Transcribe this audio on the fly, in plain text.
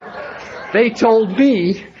They told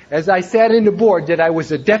me, as I sat in the board, that I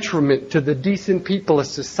was a detriment to the decent people of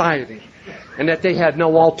society and that they had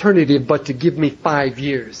no alternative but to give me 5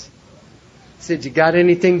 years. I said, you got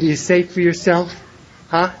anything to say for yourself?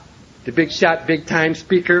 Huh? The big shot, big time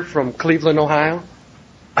speaker from Cleveland, Ohio?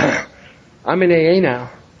 I'm in AA now.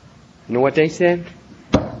 You know what they said?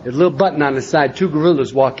 There's a little button on the side. 2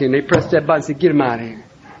 gorillas walk in. They press that button and say, get him out of here.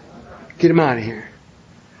 Get him out of here.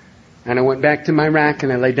 And I went back to my rack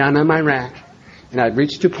and I lay down on my rack. And I'd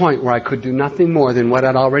reached a point where I could do nothing more than what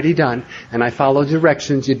I'd already done. And I followed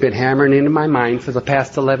directions you'd been hammering into my mind for the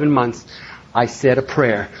past 11 months. I said a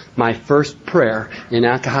prayer, my first prayer in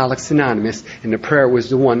Alcoholics Anonymous. And the prayer was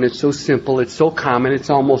the one that's so simple, it's so common, it's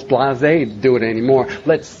almost blasé to do it anymore.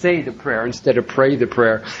 Let's say the prayer instead of pray the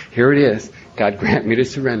prayer. Here it is. God grant me the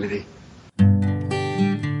serenity.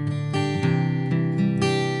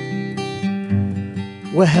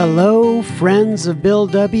 Well, hello, friends of Bill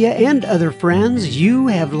W. and other friends. You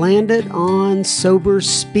have landed on Sober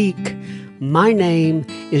Speak. My name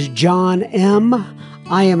is John M.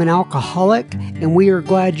 I am an alcoholic, and we are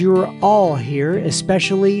glad you are all here,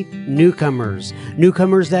 especially newcomers.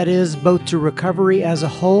 Newcomers, that is, both to recovery as a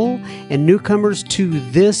whole and newcomers to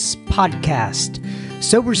this podcast.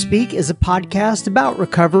 Sober Speak is a podcast about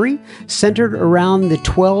recovery centered around the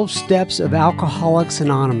 12 steps of Alcoholics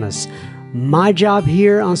Anonymous. My job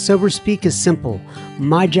here on Sober Speak is simple.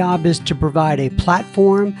 My job is to provide a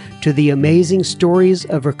platform to the amazing stories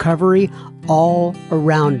of recovery all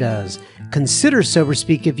around us. Consider Sober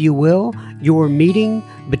Speak, if you will, your meeting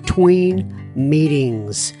between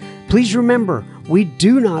meetings. Please remember, we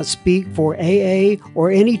do not speak for AA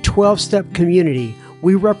or any 12-step community.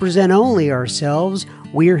 We represent only ourselves.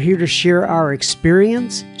 We are here to share our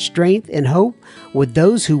experience, strength, and hope with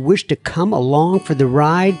those who wish to come along for the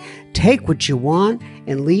ride. Take what you want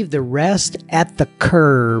and leave the rest at the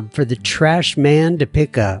curb for the trash man to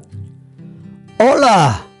pick up.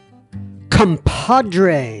 Hola,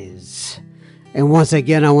 compadres. And once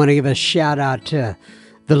again, I want to give a shout out to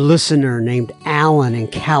the listener named Alan in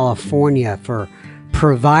California for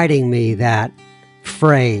providing me that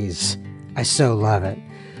phrase. I so love it.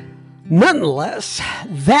 Nonetheless,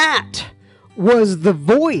 that was the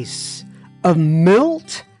voice of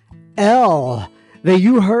Milt L. that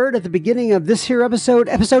you heard at the beginning of this here episode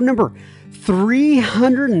number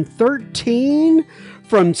 313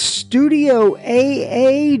 from Studio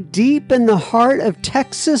AA deep in the heart of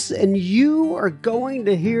Texas. And you are going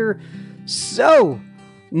to hear so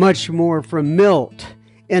much more from Milt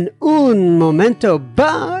in un momento.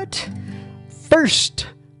 But first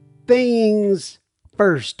things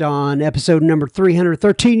first, on episode number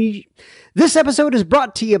 313. This episode is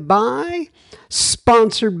brought to you by,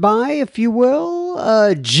 sponsored by, if you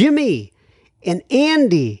will, Jimmy and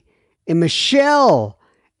Andy and Michelle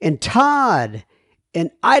and Todd and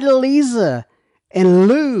Idalisa and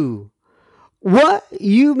Lou. What,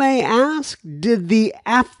 you may ask, did the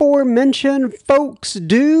aforementioned folks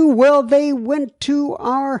do? Well, they went to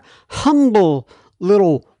our humble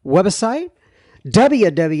little website,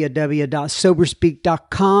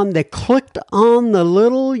 www.soberspeak.com. They clicked on the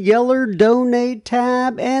little yellow donate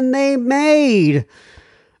tab and they made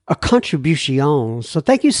a contribution. So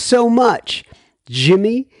thank you so much,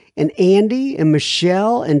 Jimmy and Andy and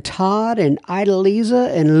Michelle and Todd and Idalisa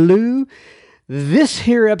and Lou. This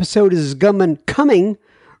here episode is coming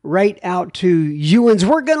right out to you, and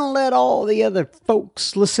we're going to let all the other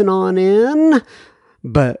folks listen on in,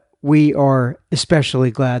 but we are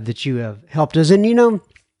especially glad that you have helped us. And you know,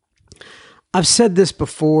 I've said this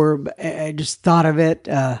before, but I just thought of it.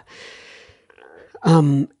 And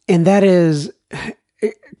that is,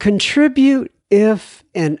 contribute if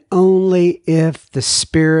and only if the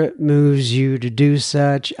Spirit moves you to do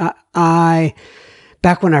such.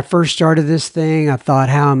 Back when I first started this thing, I thought,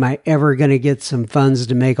 how am I ever going to get some funds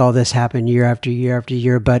to make all this happen year after year after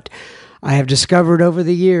year? But I have discovered over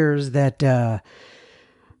the years that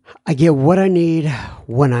I get what I need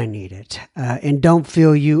when I need it. And don't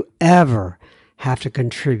feel you ever have to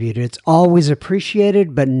contribute. It's always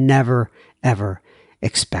appreciated, but never, ever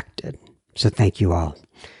expected. So thank you all.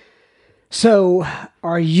 So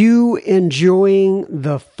are you enjoying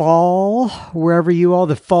the fall, wherever you are,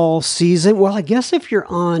 the fall season? Well, I guess if you're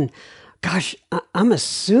on, gosh, I'm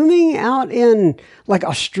assuming out in like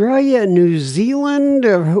Australia, New Zealand,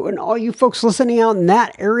 and all you folks listening out in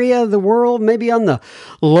that area of the world, maybe on the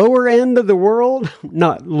lower end of the world,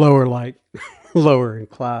 not lower like lower in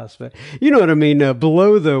class, but you know what I mean,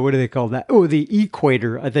 below the, what do they call that? Oh, the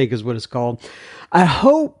equator, I think is what it's called. I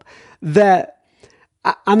hope that,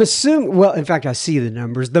 I'm assuming, well, in fact, I see the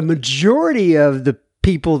numbers. The majority of the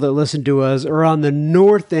people that listen to us are on the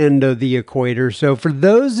north end of the equator. So for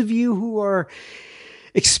those of you who are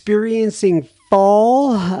experiencing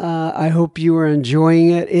fall, I hope you are enjoying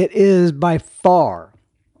it. It is by far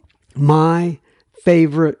my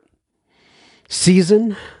favorite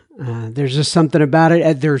season. There's just something about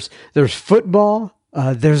it. There's football.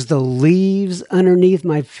 There's the leaves underneath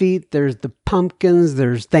my feet. There's the pumpkins.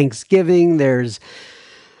 There's Thanksgiving.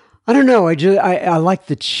 I don't know. I like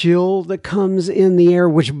the chill that comes in the air,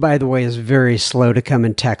 which, by the way, is very slow to come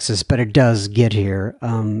in Texas, but it does get here.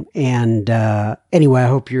 Anyway, I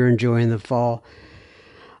hope you're enjoying the fall.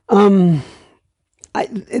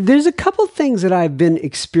 There's a couple things that I've been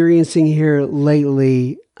experiencing here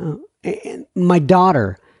lately. My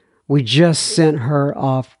daughter, we just sent her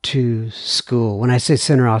off to school. When I say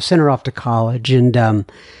sent her off to college, and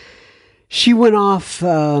she went off,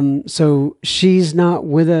 so she's not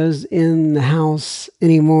with us in the house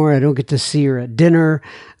anymore. I don't get to see her at dinner.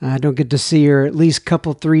 I don't get to see her at least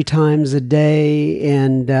 3 times a day,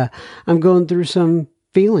 and I'm going through some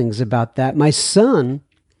feelings about that. My son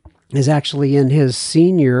is actually in his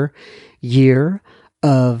senior year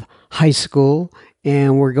of high school,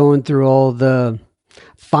 and we're going through all the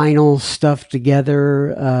final stuff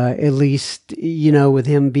together, at least, with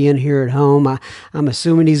him being here at home. I'm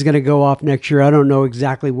assuming he's going to go off next year. I don't know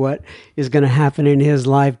exactly what is going to happen in his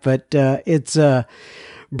life, but it's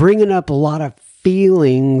bringing up a lot of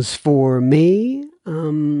feelings for me.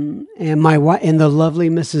 And my wife and the lovely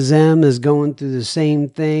Mrs. M is going through the same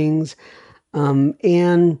things.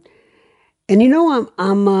 And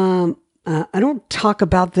I don't talk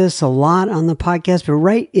about this a lot on the podcast, but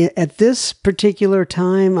right at this particular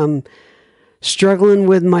time, I'm struggling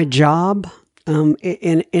with my job. And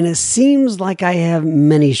it seems like I have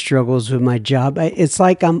many struggles with my job. It's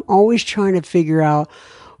like I'm always trying to figure out,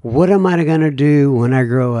 what am I going to do when I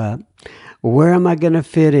grow up? Where am I going to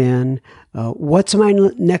fit in? What's my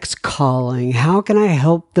next calling? How can I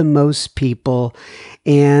help the most people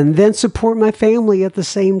and then support my family at the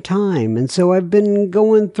same time? And so I've been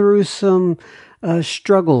going through some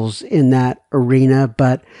struggles in that arena,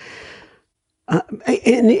 but and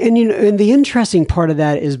the interesting part of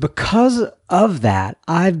that is because of that,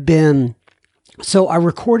 So I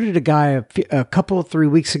recorded a guy a couple 3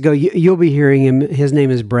 weeks ago. You'll be hearing him. His name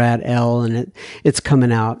is Brad L, and it's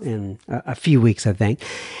coming out in a few weeks, I think.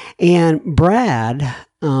 And Brad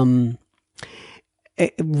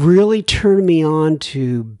it really turned me on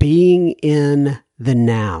to being in the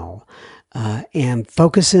now and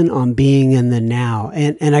focusing on being in the now.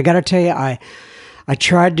 And I got to tell you, I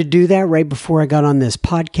tried to do that right before I got on this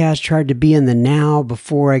podcast, tried to be in the now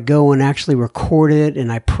before I go and actually record it.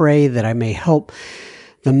 And I pray that I may help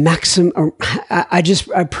the maximum.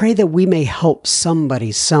 I pray that we may help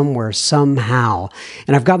somebody somewhere, somehow.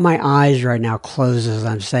 And I've got my eyes right now closed as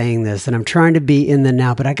I'm saying this, and I'm trying to be in the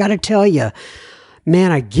now. But I got to tell you,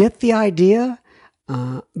 man, I get the idea,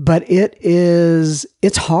 but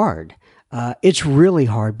it's hard. It's really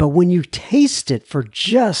hard. But when you taste it for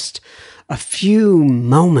just a few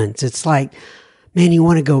moments, it's like, man, you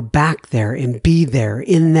want to go back there and be there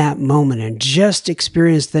in that moment and just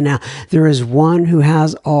experience the now. There is one who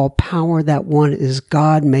has all power. That one is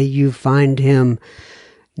God. May you find him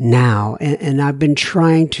now. And I've been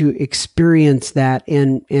trying to experience that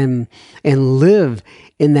and live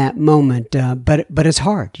in that moment. But it's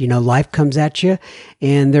hard. Life comes at you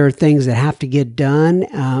and there are things that have to get done.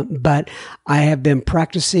 But I have been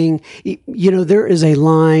practicing. There is a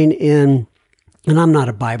line in, and I'm not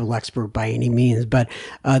a Bible expert by any means, but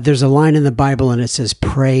there's a line in the Bible and it says,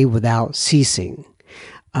 pray without ceasing.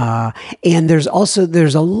 And there's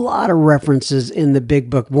a lot of references in the big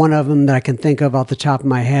book. One of them that I can think of off the top of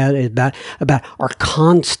my head is about our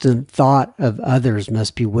constant thought of others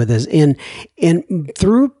must be with us. And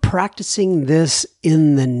through practicing this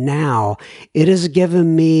in the now, it has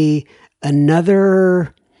given me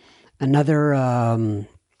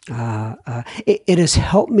it has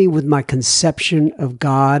helped me with my conception of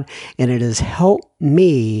God, and it has helped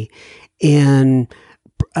me in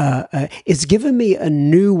it's given me a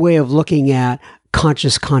new way of looking at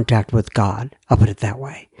conscious contact with God. I'll put it that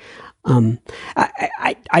way.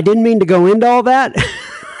 I didn't mean to go into all that,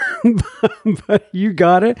 but you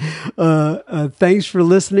got it. Thanks for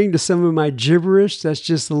listening to some of my gibberish. That's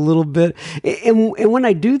just a little bit. And when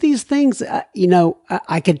I do these things,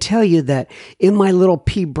 I can tell you that in my little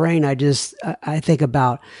pea brain, I think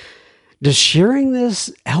about, does sharing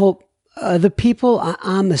this help other people?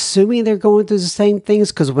 I'm assuming they're going through the same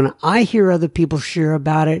things, because when I hear other people share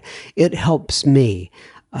about it, it helps me.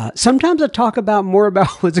 Sometimes I talk about more about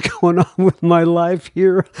what's going on with my life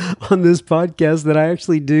here on this podcast than I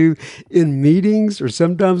actually do in meetings, or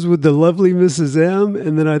sometimes with the lovely Mrs. M.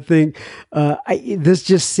 And then I think, this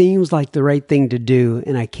just seems like the right thing to do,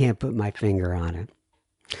 and I can't put my finger on it.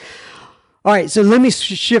 All right, so let me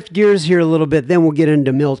shift gears here a little bit, then we'll get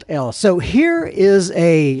into Milt L. So here is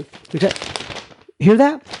hear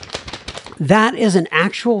that? That is an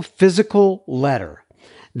actual physical letter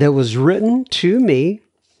that was written to me.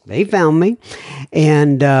 They found me,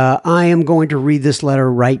 and I am going to read this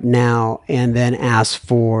letter right now and then ask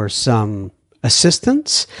for some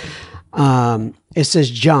assistance. It says,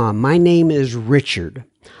 John, my name is Richard.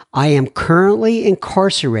 I am currently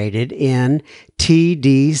incarcerated in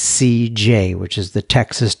TDCJ, which is the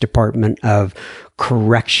Texas Department of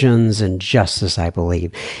Corrections and Justice, I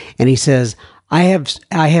believe. And he says, I have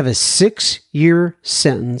a 6-year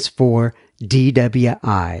sentence for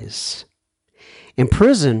DWIs. In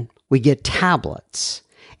prison, we get tablets,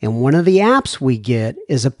 and one of the apps we get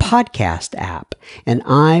is a podcast app, and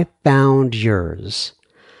I found yours.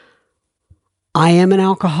 I am an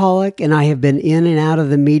alcoholic, and I have been in and out of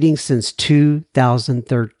the meeting since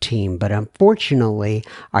 2013, but unfortunately,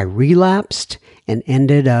 I relapsed and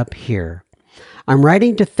ended up here. I'm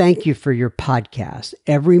writing to thank you for your podcast.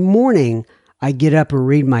 Every morning, I get up and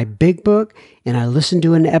read my big book, and I listen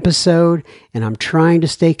to an episode, and I'm trying to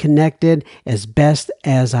stay connected as best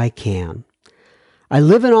as I can. I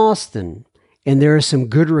live in Austin, and there is some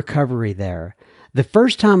good recovery there. The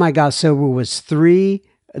first time I got sober was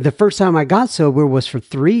for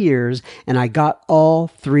 3 years, and I got all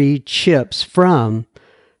 3 chips from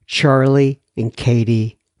Charlie and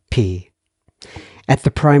Katie P. at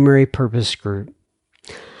the Primary Purpose Group.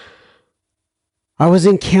 I was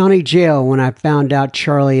in county jail when I found out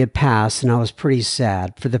Charlie had passed, and I was pretty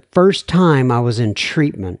sad. For the first time I was in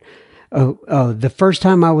treatment. The first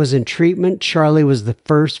time I was in treatment, Charlie was the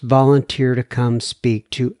first volunteer to come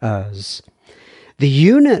speak to us. The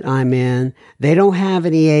unit I'm in, they don't have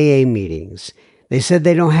any AA meetings. They said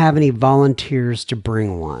they don't have any volunteers to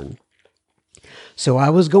bring one. So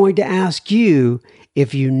I was going to ask you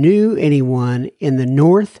if you knew anyone in the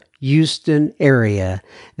North Houston area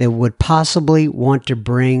that would possibly want to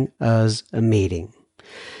bring us a meeting.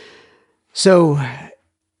 So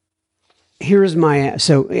here's my,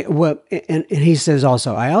 and he says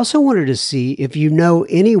also, I also wanted to see if you know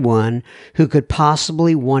anyone who could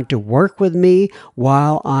possibly want to work with me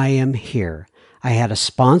while I am here. I had a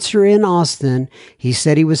sponsor in Austin. He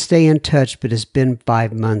said he would stay in touch, but it's been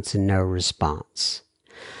 5 months and no response.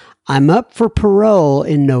 I'm up for parole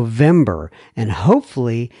in November, and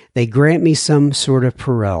hopefully they grant me some sort of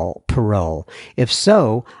parole. If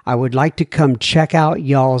so, I would like to come check out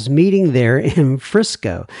y'all's meeting there in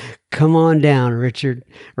Frisco. Come on down, Richard,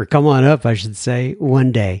 or come on up, I should say,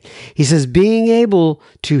 one day. He says, being able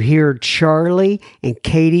to hear Charlie and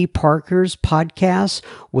Katie Parker's podcast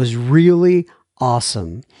was really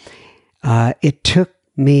awesome. It took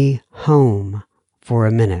me home for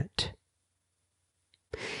a minute.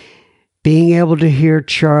 Being able to hear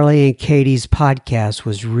Charlie and Katie's podcast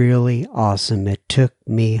was really awesome. It took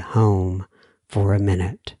me home for a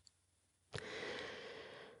minute.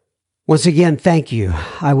 Once again, thank you.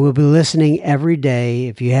 I will be listening every day.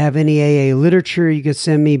 If you have any AA literature, you could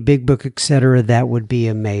send me, big book, etc. That would be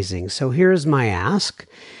amazing. So here's my ask,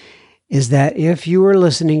 is that if you are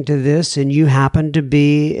listening to this and you happen to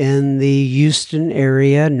be in the Houston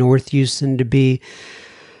area, North Houston to be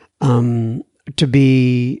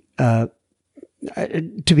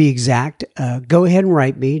exact, go ahead and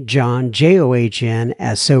write me, John, John,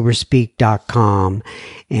 at soberspeak.com,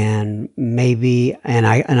 and maybe, and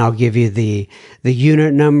I'll give you the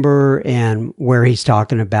unit number and where he's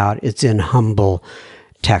talking about. It's in Humble,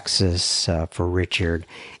 Texas, for Richard.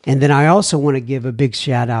 And then I also want to give a big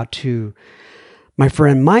shout out to my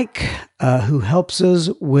friend Mike, who helps us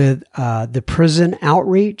with the prison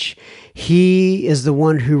outreach. He is the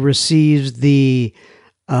one who receives the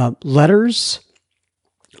letters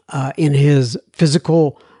in his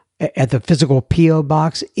at the physical P.O.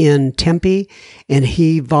 box in Tempe, and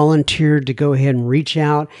he volunteered to go ahead and reach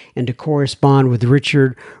out and to correspond with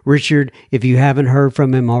Richard. Richard, if you haven't heard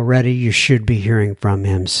from him already, you should be hearing from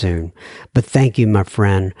him soon. But thank you, my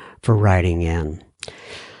friend, for writing in.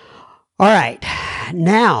 All right,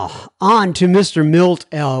 now on to Mr. Milt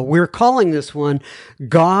L. We're calling this one,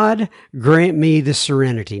 God Grant Me the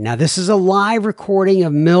Serenity. Now, this is a live recording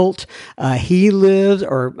of Milt. He lives,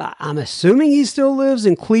 or I'm assuming he still lives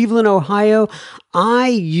in Cleveland, Ohio. I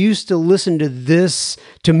used to listen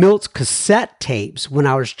to Milt's cassette tapes when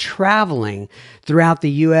I was traveling throughout the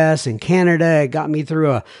U.S. and Canada. It got me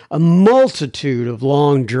through a multitude of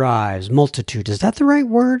long drives. Multitude, is that the right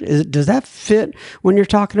word? Does that fit when you're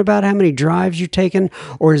talking about how many drives you've taken?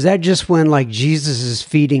 Or is that just when like Jesus is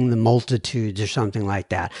feeding the multitudes or something like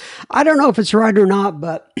that? I don't know if it's right or not,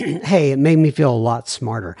 but hey, it made me feel a lot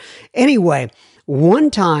smarter. Anyway,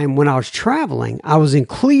 one time when I was traveling, I was in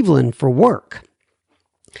Cleveland for work.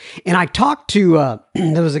 And I talked to,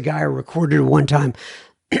 there was a guy I recorded one time,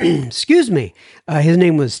 excuse me, his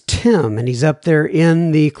name was Tim, and he's up there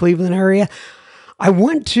in the Cleveland area. I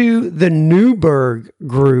went to the Newberg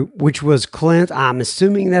group, which was Clint. I'm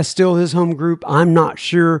assuming that's still his home group. I'm not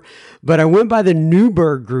sure. But I went by the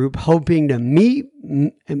Newberg group hoping to meet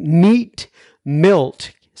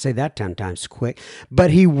Milt. Say that 10 times quick.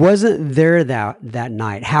 But he wasn't there that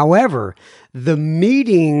night. However, the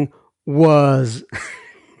meeting was...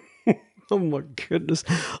 oh my goodness,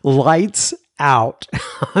 lights out.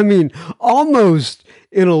 I mean, almost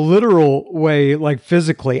in a literal way, like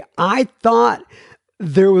physically. I thought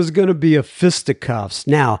there was going to be a fisticuffs.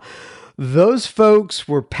 Now, those folks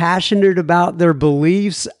were passionate about their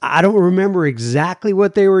beliefs. I don't remember exactly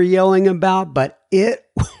what they were yelling about, but it...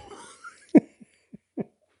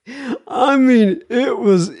 I mean, it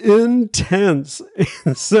was intense.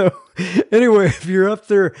 And so, anyway, if you're up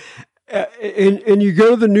there... And you go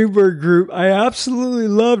to the Newberg group, I absolutely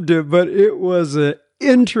loved it, but it was an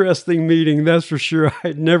interesting meeting, that's for sure.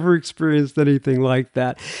 I'd never experienced anything like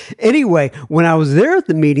that. Anyway, when I was there at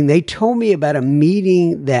the meeting, they told me about a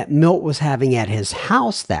meeting that Milt was having at his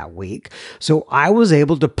house that week. So I was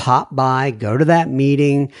able to pop by, go to that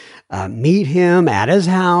meeting, meet him at his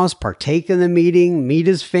house, partake in the meeting, meet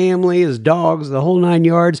his family, his dogs, the whole 9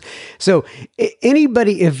 yards. So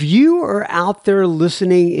anybody, if you are out there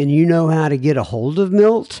listening and you know how to get a hold of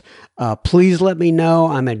Milt, please let me know.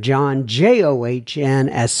 I'm at John, John,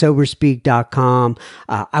 at soberspeak.com.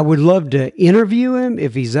 I would love to interview him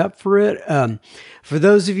if he's up for it. For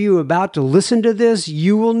those of you about to listen to this,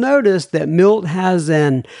 you will notice that Milt has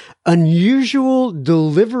an unusual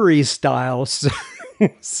delivery style.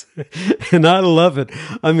 And I love it.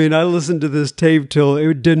 I mean, I listened to this tape till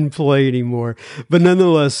it didn't play anymore. But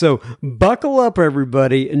nonetheless, so buckle up,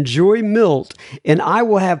 everybody. Enjoy Milt. And I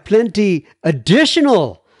will have plenty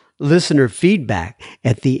additional listener feedback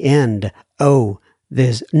at the end.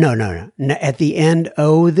 This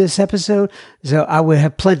episode. So I will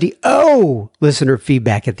have plenty listener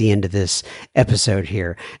feedback at the end of this episode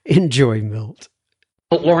here. Enjoy, Milt.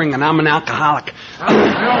 Loring, and I'm an alcoholic.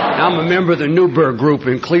 I'm a member of the Newberg group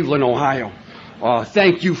in Cleveland, Ohio.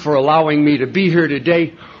 Thank you for allowing me to be here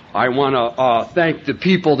today. I want to thank the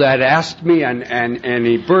people that asked me and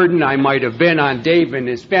any burden I might have been on Dave and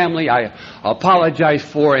his family. I apologize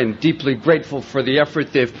for and deeply grateful for the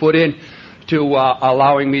effort they've put in to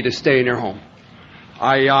allowing me to stay in their home.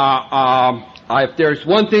 If there's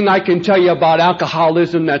one thing I can tell you about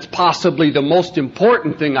alcoholism, that's possibly the most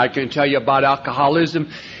important thing I can tell you about alcoholism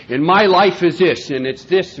in my life is this, and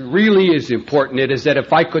this really is important. It is that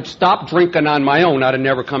if I could stop drinking on my own, I'd have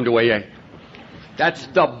never come to AA. That's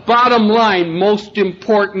the bottom line, most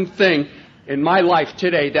important thing in my life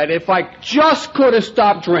today, that if I just could have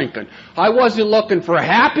stopped drinking, I wasn't looking for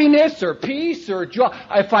happiness or peace or joy.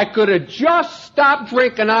 If I could have just stopped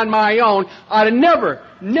drinking on my own, I'd have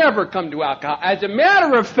never come to alcohol. As a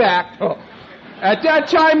matter of fact, at that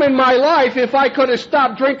time in my life, if I could have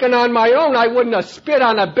stopped drinking on my own, I wouldn't have spit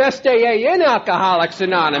on a best AA in Alcoholics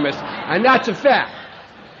Anonymous. And that's a fact.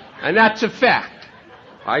 And that's a fact.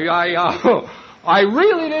 I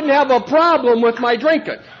really didn't have a problem with my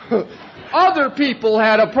drinking. Other people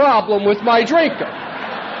had a problem with my drinking.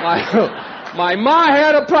 My ma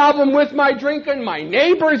had a problem with my drinking, my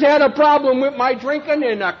neighbors had a problem with my drinking,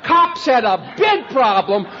 and the cops had a big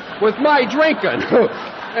problem with my drinking.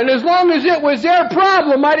 And as long as it was their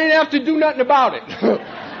problem, I didn't have to do nothing about it.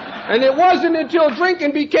 And it wasn't until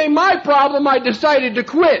drinking became my problem I decided to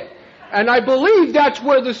quit. And I believe that's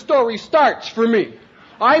where the story starts for me.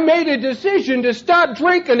 I made a decision to stop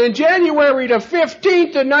drinking in January the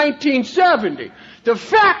 15th of 1970. The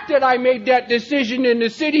fact that I made that decision in the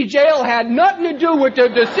city jail had nothing to do with the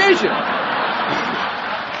decision.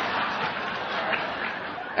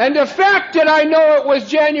 And the fact that I know it was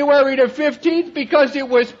January the 15th because it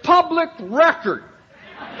was public record.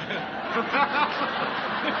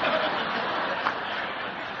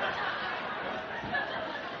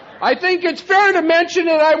 I think it's fair to mention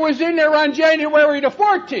that I was in there on January the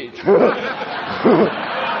 14th.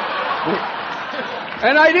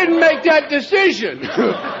 And I didn't make that decision.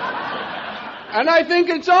 And I think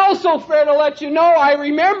it's also fair to let you know I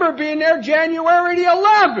remember being there January the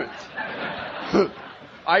 11th.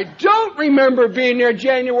 I don't remember being there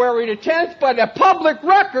January the 10th, but a public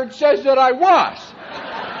record says that I was.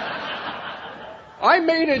 I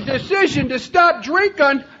made a decision to stop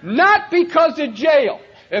drinking not because of jail.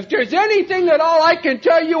 If there's anything at all I can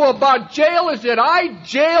tell you about jail is that I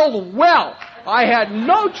jailed well. I had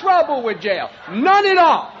no trouble with jail. None at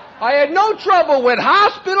all. I had no trouble with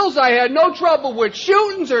hospitals. I had no trouble with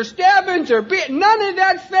shootings or stabbings or none of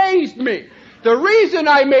that fazed me. The reason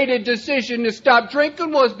I made a decision to stop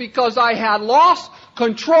drinking was because I had lost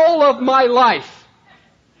control of my life.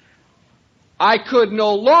 I could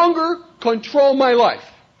no longer control my life.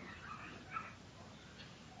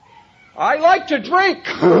 I like to drink.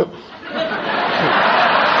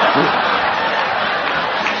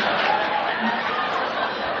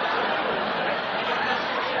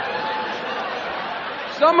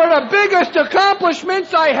 Some of the biggest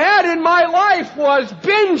accomplishments I had in my life was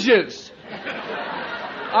binges.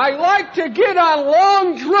 I like to get on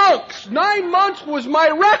long drunks. 9 months was my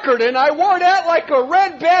record, and I wore that like a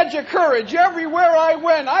red badge of courage everywhere I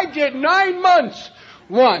went. I did 9 months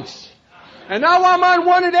once. And now I'm on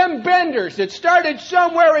one of them benders. It started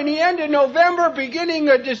somewhere in the end of November, beginning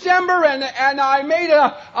of December, and I made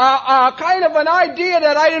a kind of an idea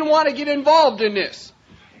that I didn't want to get involved in this.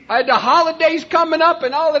 I had the holidays coming up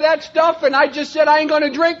and all of that stuff, and I just said I ain't going to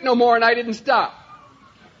drink no more, and I didn't stop.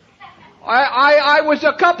 I was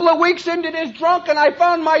a couple of weeks into this drunk, and I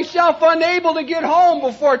found myself unable to get home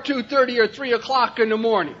before 2:30 or 3 o'clock in the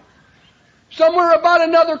morning. Somewhere about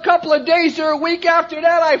another couple of days or a week after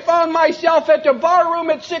that, I found myself at the bar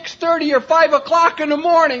room at 6:30 or 5 o'clock in the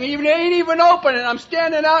morning. It ain't even open, and I'm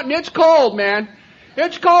standing out, and it's cold, man.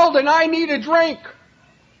 It's cold, and I need a drink.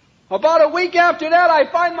 About a week after that, I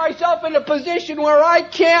find myself in a position where I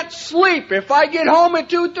can't sleep. If I get home at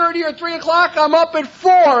 2:30 or 3 o'clock, I'm up at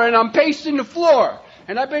 4 and I'm pacing the floor.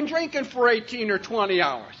 And I've been drinking for 18 or 20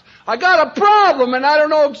 hours. I got a problem, and I don't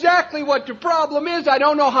know exactly what the problem is. I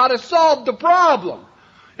don't know how to solve the problem.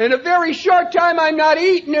 In a very short time, I'm not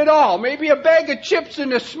eating at all. Maybe a bag of chips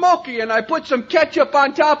and a Smoky, and I put some ketchup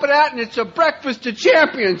on top of that, and it's a breakfast of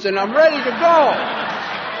champions, and I'm ready to go.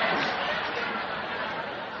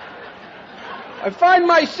 I find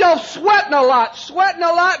myself sweating a lot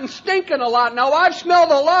and stinking a lot. Now, I've smelled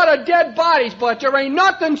a lot of dead bodies, but there ain't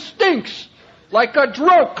nothing stinks like a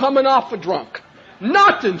drunk coming off a drunk.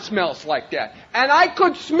 Nothing smells like that. And I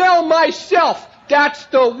could smell myself. That's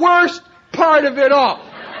the worst part of it all.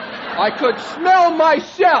 I could smell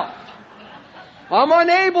myself. I'm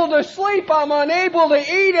unable to sleep, I'm unable to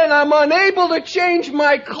eat, and I'm unable to change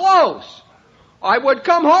my clothes. I would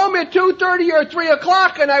come home at 2:30 or 3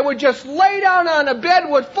 o'clock, and I would just lay down on a bed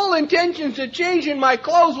with full intentions of changing my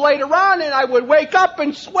clothes later on, and I would wake up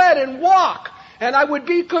and sweat and walk, and I would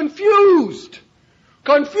be confused.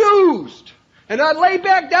 And I'd lay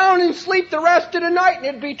back down and sleep the rest of the night, and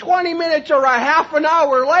it'd be 20 minutes or a half an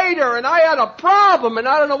hour later, and I had a problem, and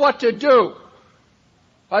I don't know what to do.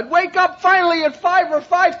 I'd wake up finally at 5 or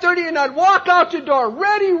 5:30, and I'd walk out the door,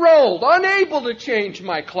 ready rolled, unable to change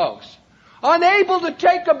my clothes. Unable to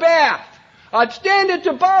take a bath. I'd stand at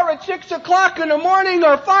the bar at 6 o'clock in the morning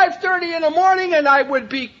or 5:30 in the morning, and I would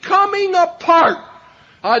be coming apart.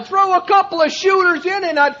 I'd throw a couple of shooters in,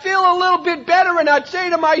 and I'd feel a little bit better, and I'd say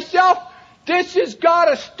to myself, this has got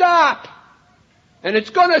to stop. And it's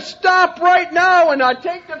going to stop right now. And I'd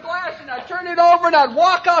take the glass, and I'd turn it over, and I'd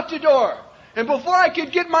walk out the door. And before I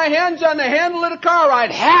could get my hands on the handle of the car,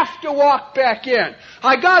 I'd have to walk back in.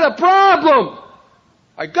 I got a problem.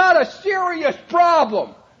 I got a serious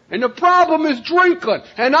problem, and the problem is drinking.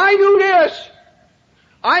 And I knew this.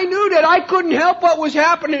 I knew that I couldn't help what was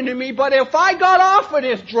happening to me, but if I got off of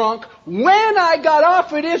this drunk, when I got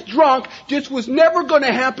off of this drunk, this was never going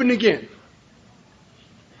to happen again.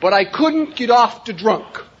 But I couldn't get off the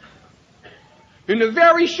drunk. In a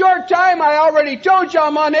very short time, I already told you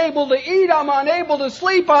I'm unable to eat, I'm unable to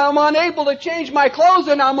sleep, I'm unable to change my clothes,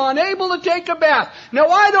 and I'm unable to take a bath. Now,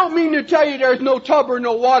 I don't mean to tell you there's no tub or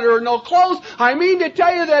no water or no clothes. I mean to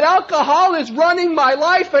tell you that alcohol is running my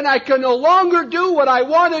life, and I can no longer do what I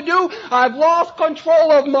want to do. I've lost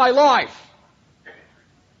control of my life.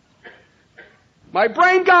 My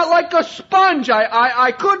brain got like a sponge.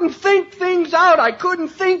 I couldn't think things out. I couldn't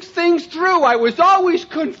think things through. I was always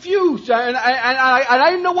confused, and I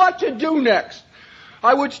didn't know what to do next.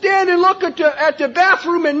 I would stand and look at the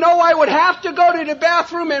bathroom and know I would have to go to the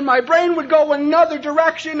bathroom, and my brain would go in another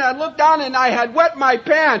direction. I'd look down, and I had wet my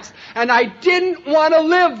pants, and I didn't want to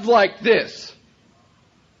live like this.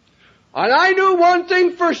 And I knew one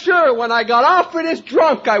thing for sure. When I got off of this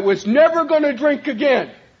drunk, I was never going to drink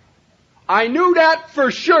again. I knew that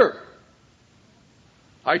for sure.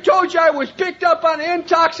 I told you I was picked up on an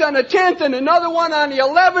intox on the 10th and another one on the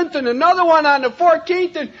 11th and another one on the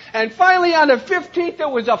 14th and finally on the 15th there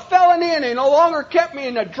was a felony and they no longer kept me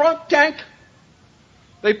in a drunk tank.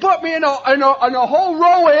 They put me in a whole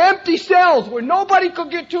row of empty cells where nobody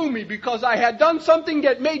could get to me because I had done something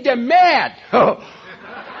that made them mad.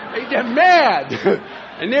 Made them mad.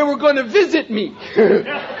 And they were going to visit me.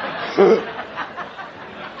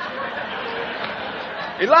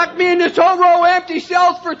 They locked me in this whole row of empty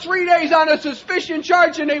cells for 3 days on a suspicion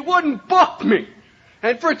charge and they wouldn't book me.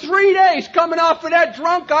 And for 3 days coming off of that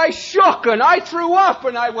drunk, I shook and I threw up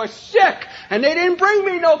and I was sick. And they didn't bring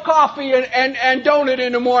me no coffee and donut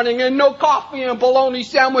in the morning and no coffee and bologna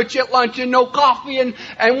sandwich at lunch and no coffee and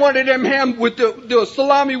one of them ham with the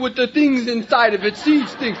salami with the things inside of it,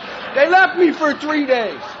 seeds things. They left me for 3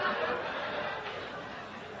 days.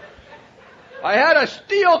 I had a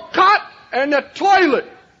steel cot and a toilet.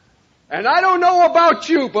 And I don't know about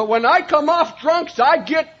you, but when I come off drunks, I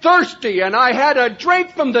get thirsty. And I had a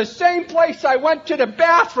drink from the same place I went to the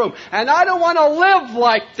bathroom. And I don't want to live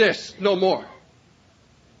like this no more.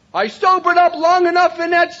 I sobered up long enough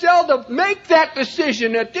in that cell to make that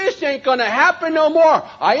decision that this ain't going to happen no more.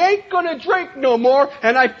 I ain't going to drink no more.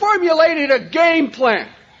 And I formulated a game plan.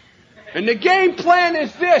 And the game plan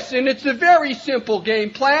is this, and it's a very simple game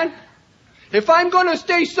plan. If I'm going to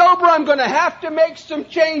stay sober, I'm going to have to make some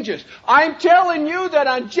changes. I'm telling you that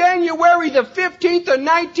on January the 15th of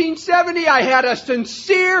 1970, I had a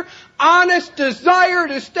sincere, honest desire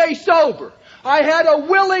to stay sober. I had a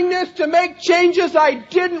willingness to make changes I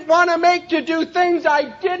didn't want to make, to do things I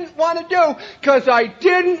didn't want to do, because I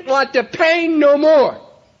didn't want the pain no more.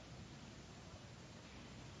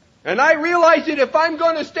 And I realized that if I'm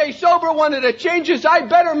going to stay sober, one of the changes I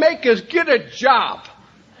better make is get a job.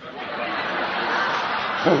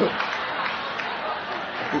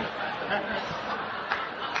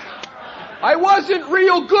 I wasn't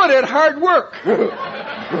real good at hard work.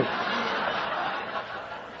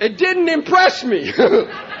 It didn't impress me.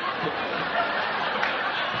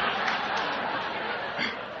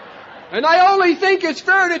 And I only think it's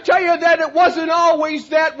fair to tell you that it wasn't always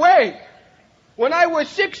that way. When I was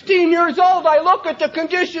 16 years old, I looked at the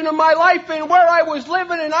condition of my life and where I was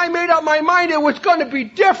living, and I made up my mind it was going to be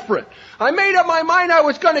different. I made up my mind I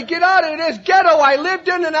was going to get out of this ghetto I lived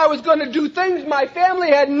in, and I was going to do things my family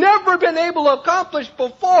had never been able to accomplish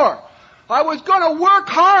before. I was going to work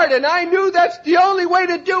hard, and I knew that's the only way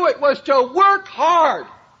to do it, was to work hard.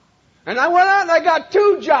 And I went out and I got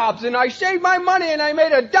 2 jobs, and I saved my money, and I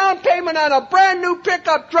made a down payment on a brand new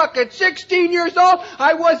pickup truck. At 16 years old,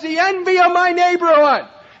 I was the envy of my neighborhood.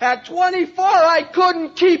 At 24, I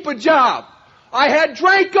couldn't keep a job. I had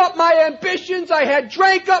drank up my ambitions, I had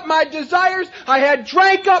drank up my desires, I had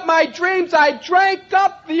drank up my dreams, I drank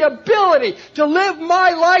up the ability to live my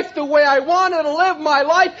life the way I wanted to live my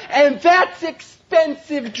life, and that's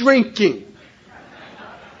expensive drinking.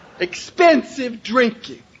 Expensive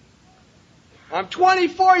drinking. I'm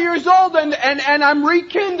 24 years old and I'm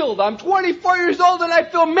rekindled. I'm 24 years old and I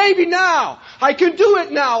feel maybe now. I can do it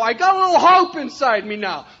now. I got a little hope inside me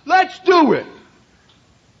now. Let's do it.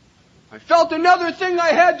 I felt another thing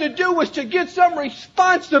I had to do was to get some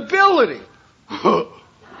responsibility.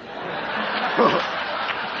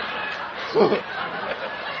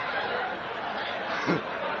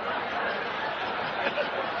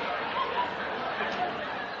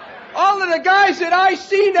 All of the guys that I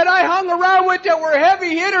seen that I hung around with that were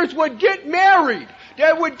heavy hitters would get married.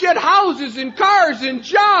 They would get houses and cars and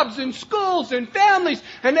jobs and schools and families,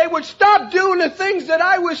 and they would stop doing the things that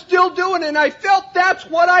I was still doing, and I felt that's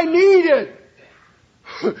what I needed.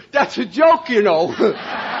 That's a joke, you know.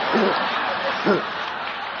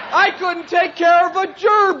 I couldn't take care of a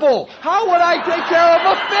gerbil. How would I take care of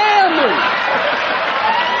a family?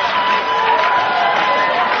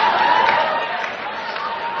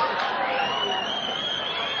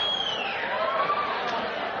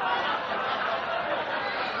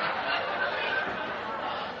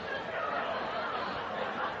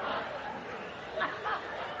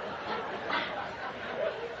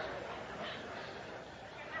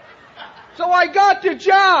 So I got the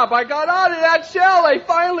job. I got out of that cell. They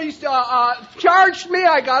finally charged me.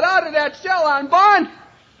 I got out of that cell on bond.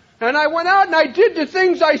 And I went out and I did the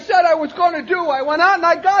things I said I was going to do. I went out and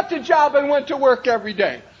I got the job and went to work every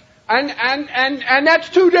day. And that's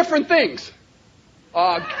 2 different things.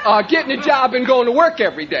 Getting a job and going to work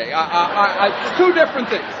every day. It's 2 different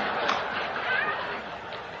things.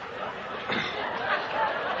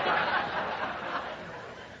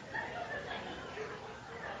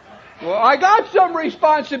 Well, I got some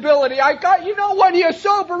responsibility. When you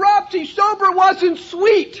sober up, see, sober wasn't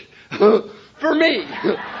sweet for me.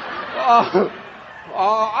 Sober,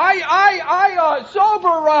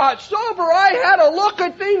 I had to look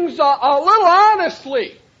at things a little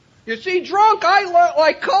honestly. You see, drunk, I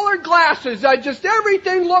like colored glasses.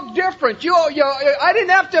 Everything looked different. I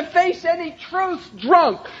didn't have to face any truth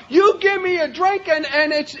drunk. You give me a drink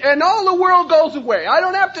and all the world goes away. I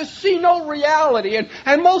don't have to see no reality.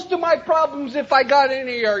 And most of my problems, if I got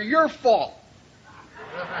any, are your fault.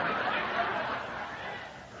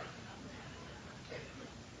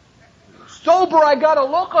 Sober, I got to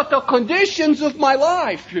look at the conditions of my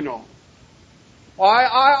life,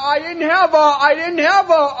 I didn't have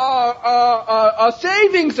a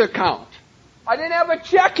savings account. I didn't have a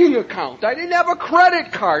checking account. I didn't have a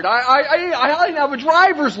credit card. I didn't have a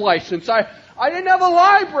driver's license. I didn't have a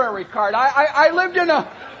library card. I lived in a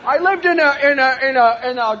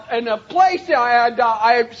place.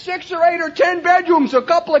 I had 6 or 8 or 10 bedrooms, a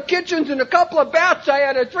couple of kitchens, and a couple of baths. I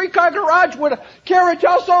had a 3-car garage with a carriage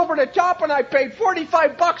house over the top, and I paid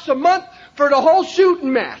 $45 a month for the whole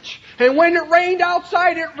shooting match. And when it rained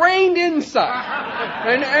outside, it rained inside.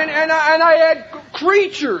 And I had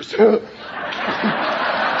creatures.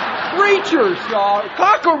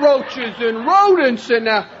 Cockroaches and rodents and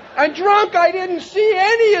drunk, I didn't see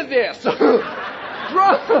any of this.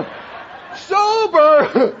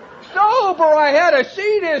 Sober, I had to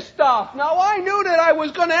see this stuff. Now I knew that I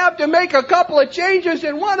was going to have to make a couple of changes,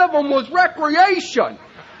 and one of them was recreation.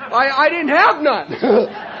 I didn't have none.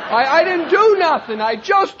 I didn't do nothing. I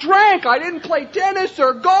just drank. I didn't play tennis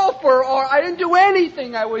or golf or I didn't do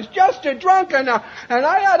anything. I was just a drunk, and I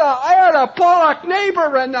had a Pollock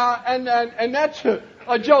neighbor, and that's a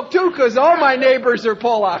joke too, because all my neighbors are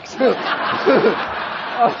Pollocks.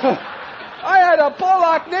 I had a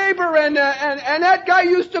Pollock neighbor, and that guy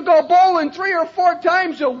used to go bowling 3 or 4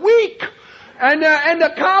 times a week. And the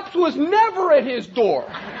cops was never at his door.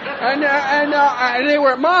 And they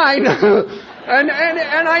were mine. And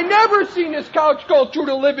I never seen his couch go through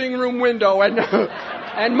the living room window.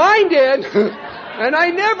 And mine did. And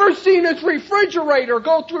I never seen his refrigerator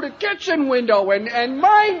go through the kitchen window. And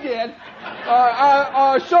mine did.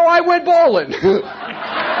 So I went bowling.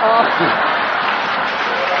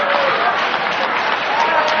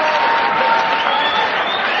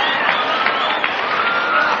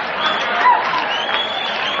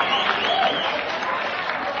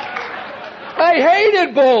 I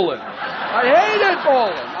hated bowling. I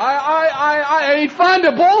ain't fond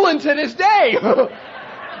of bowling to this day.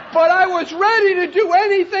 But I was ready to do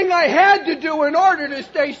anything I had to do in order to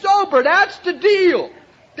stay sober. That's the deal.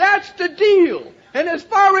 And as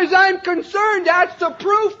far as I'm concerned, that's the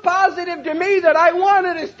proof positive to me that I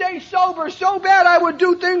wanted to stay sober so bad I would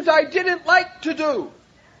do things I didn't like to do.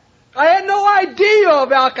 I had no idea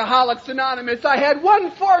of Alcoholics Anonymous. I had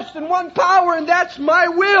one force and one power, and that's my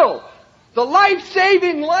will. The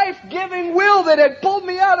life-saving, life-giving will that had pulled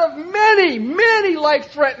me out of many, many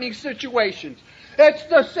life-threatening situations. It's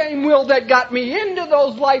the same will that got me into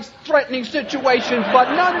those life-threatening situations,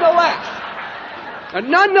 but nonetheless.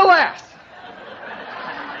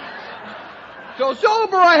 So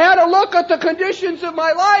sober, I had to look at the conditions of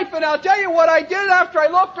my life, and I'll tell you what I did after I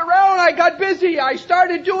looked around. I got busy. I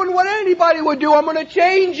started doing what anybody would do. I'm going to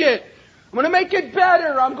change it. I'm going to make it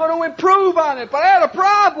better. I'm going to improve on it. But I had a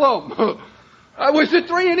problem. I was a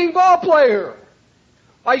 3-inning ball player.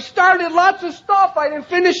 I started lots of stuff. I didn't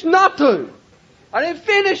finish nothing.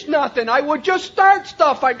 I would just start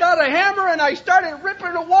stuff. I got a hammer and I started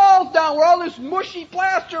ripping the walls down where all this mushy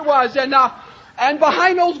plaster was. And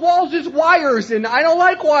behind those walls is wires, and I don't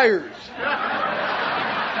like wires.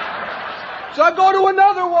 So I go to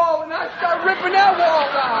another wall and I start ripping that wall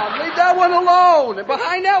down. Leave that one alone. And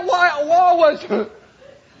behind that wall was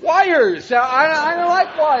wires. I don't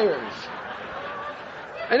like wires.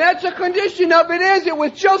 And that's the condition of it is. It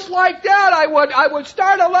was just like that. I would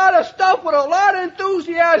start a lot of stuff with a lot of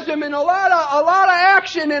enthusiasm and a lot of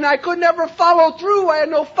action, and I could never follow through. I had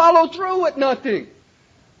no follow through with nothing.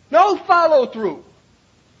 No follow through.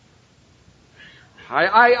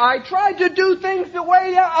 I tried to do things the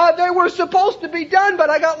way they were supposed to be done, but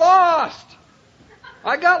I got lost.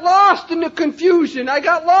 I got lost in the confusion. I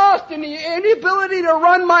got lost in the inability to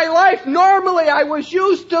run my life normally. I was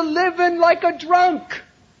used to living like a drunk.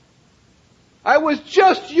 I was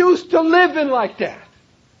just used to living like that.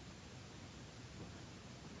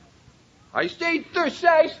 I stayed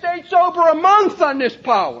sober a month on this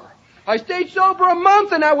power. I stayed sober a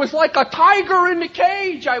month, and I was like a tiger in the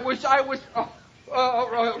cage. I was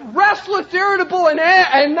restless, irritable,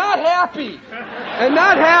 and not happy.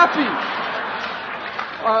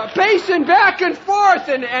 pacing back and forth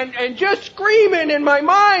and just screaming in my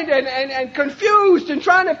mind and confused and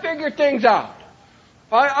trying to figure things out.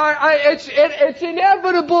 It's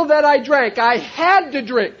inevitable that I drank. I had to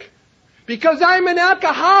drink because I'm an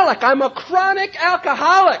alcoholic. I'm a chronic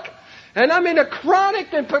alcoholic. And I'm in a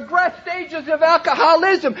chronic and progressed stages of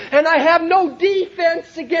alcoholism. And I have no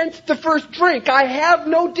defense against the first drink. I have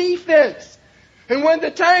no defense. And when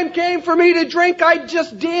the time came for me to drink, I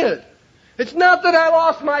just did. It's not that I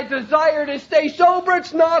lost my desire to stay sober.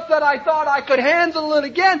 It's not that I thought I could handle it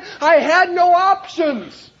again. I had no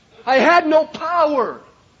options. I had no power.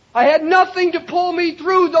 I had nothing to pull me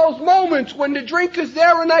through those moments when the drink is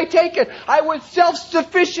there and I take it. I was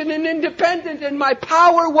self-sufficient and independent and my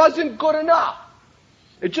power wasn't good enough.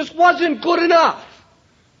 It just wasn't good enough.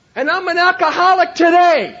 And I'm an alcoholic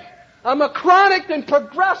today. I'm a chronic and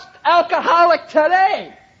progressed alcoholic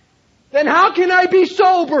today. Then how can I be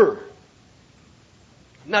sober?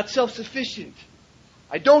 I'm not self-sufficient.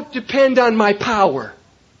 I don't depend on my power.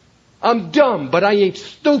 I'm dumb, but I ain't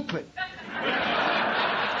stupid.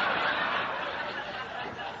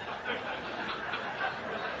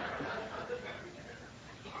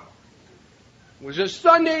 It was a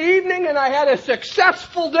Sunday evening and I had a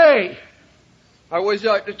successful day. I was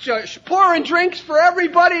pouring drinks for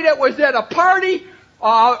everybody that was at a party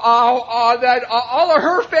that all of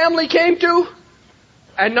her family came to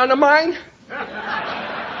and none of mine.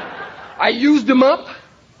 I used them up.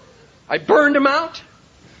 I burned them out.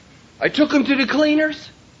 I took them to the cleaners.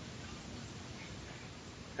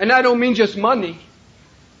 And I don't mean just money.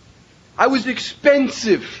 I was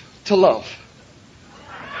expensive to love.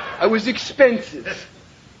 I was expensive.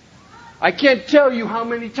 I can't tell you how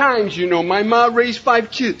many times, my mom raised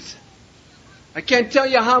 5 kids. I can't tell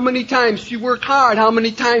you how many times she worked hard, how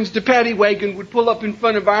many times the paddy wagon would pull up in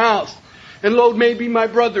front of our house and load maybe my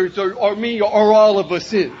brothers or me or all of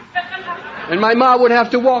us in. And my mom would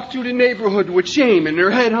have to walk through the neighborhood with shame and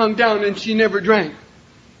her head hung down and she never drank.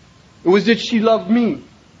 It was that she loved me.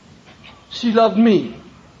 She loved me.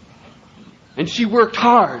 And she worked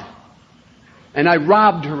hard. And I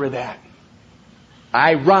robbed her of that.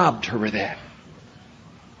 I robbed her of that.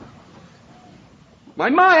 My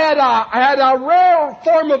mom had a rare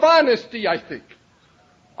form of honesty, I think.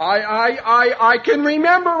 I can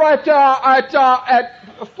remember at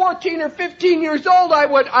 14 or 15 years old,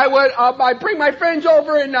 I'd bring my friends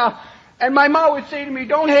over and my mom would say to me,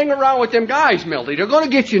 "Don't hang around with them guys, Milty. They're going to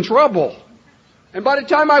get you in trouble." And by the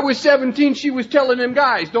time I was 17, she was telling them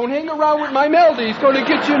guys, "Don't hang around with my Milty. He's going to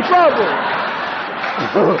get you in trouble."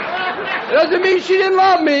 It doesn't mean she didn't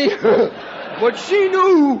love me, but she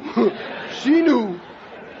knew. She knew.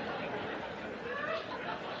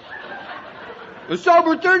 I was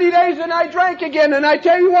sober 30 days and I drank again. And I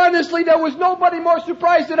tell you honestly, there was nobody more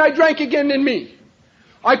surprised that I drank again than me.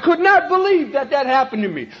 I could not believe that happened to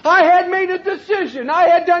me. I had made a decision. I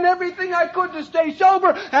had done everything I could to stay sober.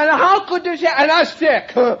 And how could this happen? And I was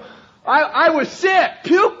sick. I was sick,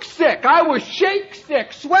 puke sick. I was shake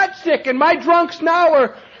sick, sweat sick. And my drunks now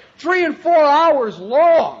are 3 and 4 hours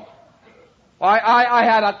long. I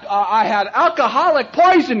had alcoholic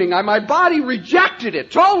poisoning. My body rejected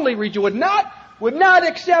it, totally rejected it. Would not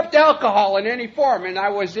accept alcohol in any form, and I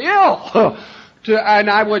was ill.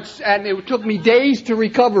 And it took me days to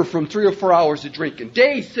recover from 3 or 4 hours of drinking.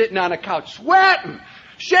 Days sitting on a couch, sweating,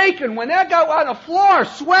 shaking. When I got on the floor,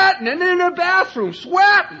 sweating, and in the bathroom,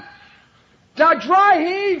 sweating. Dry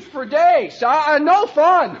heaves for days. No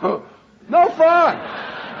fun. No fun.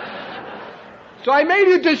 So I made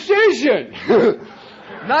a decision.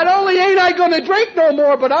 Not only ain't I going to drink no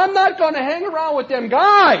more, but I'm not going to hang around with them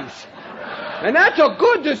guys. And that's a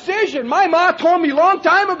good decision. My ma told me a long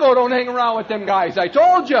time ago, don't hang around with them guys. I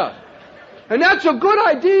told you. And that's a good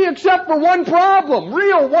idea except for one problem.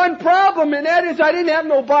 One problem, and that is I didn't have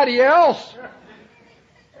nobody else.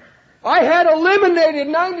 I had eliminated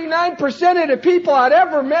 99% of the people I'd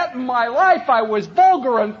ever met in my life. I was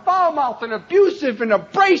vulgar and foul-mouthed and abusive and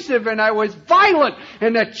abrasive, and I was violent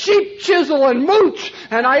and a cheap chisel and mooch,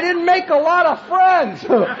 and I didn't make a lot of friends.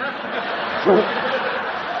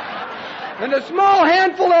 And the small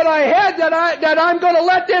handful that I had that I'm going to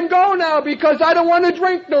let them go now because I don't want to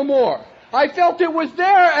drink no more. I felt it was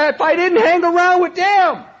there if I didn't hang around with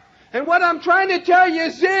them. And what I'm trying to tell you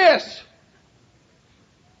is this.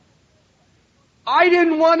 I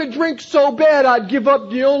didn't want to drink so bad I'd give up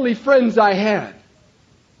the only friends I had.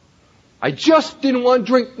 I just didn't want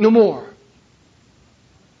to drink no more.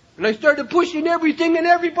 And I started pushing everything and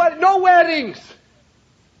everybody. No weddings.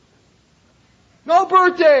 No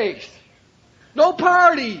birthdays. No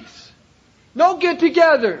parties. No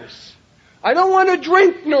get-togethers. I don't want to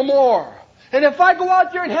drink no more. And if I go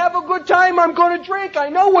out there and have a good time, I'm going to drink. I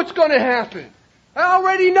know what's going to happen. I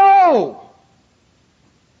already know.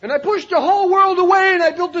 And I pushed the whole world away and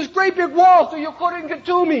I built this great big wall so you couldn't get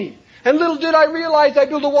to me. And little did I realize I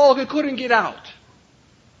built a wall that couldn't get out.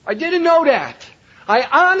 I didn't know that. I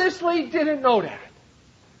honestly didn't know that.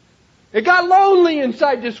 It got lonely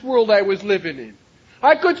inside this world I was living in.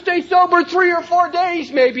 I could stay sober 3 or 4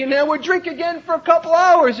 days maybe, and I would drink again for a couple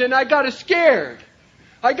hours, and I got scared.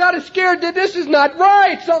 I got scared that this is not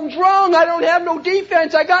right. Something's wrong. I don't have no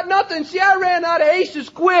defense. I got nothing. See, I ran out of aces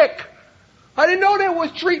quick. I didn't know there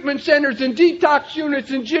was treatment centers and detox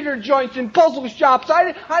units and jitter joints and puzzle shops.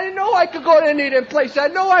 I didn't know I could go to any of them places. I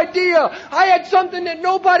had no idea. I had something that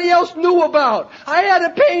nobody else knew about. I had a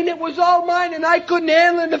pain that was all mine and I couldn't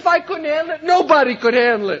handle it. And if I couldn't handle it, nobody could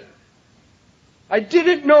handle it. I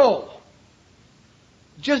didn't know.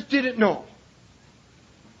 Just didn't know.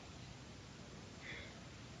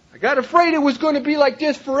 I got afraid it was going to be like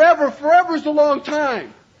this forever. Forever's a long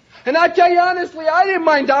time. And I tell you honestly, I didn't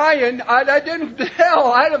mind dying. I didn't,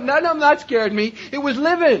 none of them that scared me. It was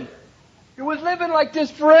living. It was living like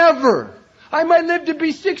this forever. I might live to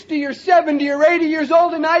be 60 or 70 or 80 years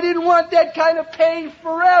old, and I didn't want that kind of pain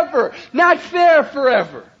forever. Not fair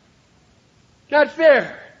forever. Not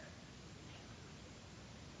fair.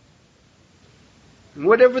 And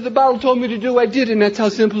whatever the Bible told me to do, I did, and that's how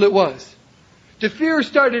simple it was. The fear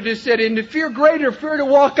started to set in. The fear greater, fear to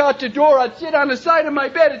walk out the door. I'd sit on the side of my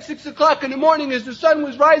bed at 6 o'clock in the morning as the sun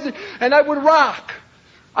was rising, and I would rock.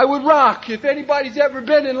 I would rock. If anybody's ever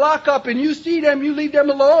been in lockup and you see them, you leave them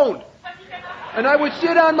alone. And I would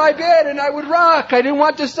sit on my bed and I would rock. I didn't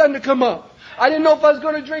want the sun to come up. I didn't know if I was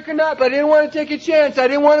going to drink or not, but I didn't want to take a chance. I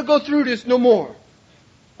didn't want to go through this no more.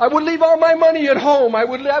 I would leave all my money at home. I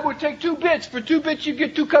would take 2 bits. For 2 bits, you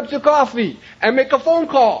get 2 cups of coffee and make a phone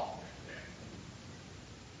call.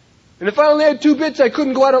 And if I only had 2 bits, I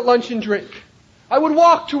couldn't go out at lunch and drink. I would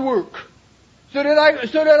walk to work so that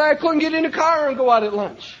I couldn't get in the car and go out at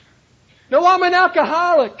lunch. No, I'm an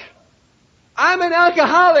alcoholic. I'm an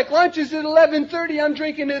alcoholic. Lunch is at 11:30. I'm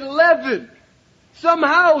drinking at 11.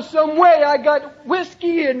 Somehow, some way, I got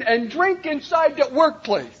whiskey and drink inside the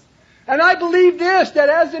workplace. And I believe this, that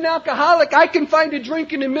as an alcoholic, I can find a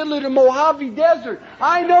drink in the middle of the Mojave Desert.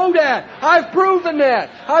 I know that. I've proven that.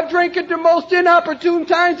 I've drank at the most inopportune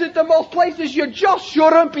times at the most places you just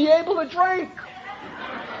shouldn't be able to drink.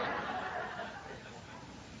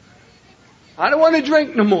 I don't want to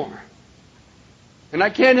drink no more. And I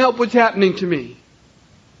can't help what's happening to me.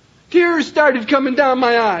 Tears started coming down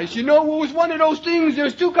my eyes. You know, it was one of those things,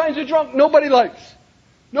 there's 2 kinds of drunk nobody likes.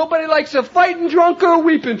 Nobody likes a fighting drunk or a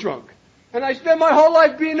weeping drunk. And I spent my whole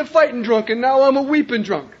life being a fighting drunk, and now I'm a weeping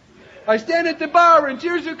drunk. I stand at the bar, and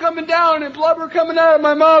tears are coming down, and blubber coming out of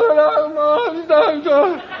my mouth, and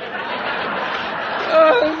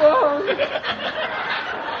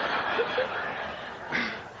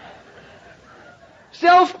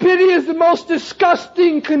self-pity is the most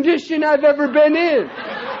disgusting condition I've ever been in.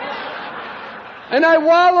 And I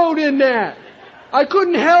wallowed in that. I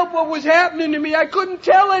couldn't help what was happening to me. I couldn't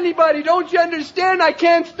tell anybody. Don't you understand? I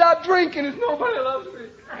can't stop drinking if nobody loves me.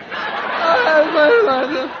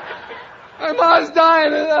 My mom's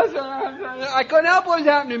dying. I couldn't help what was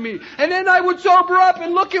happening to me. And then I would sober up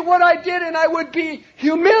and look at what I did, and I would be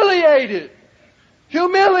humiliated.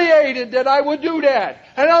 Humiliated that I would do that.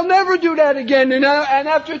 And I'll never do that again. And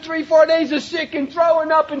after 3-4 days of sick and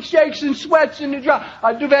throwing up and shakes and sweats and the drop,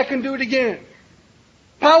 I'd do back and do it again.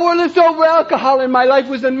 Powerless over alcohol, and my life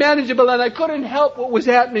was unmanageable, and I couldn't help what was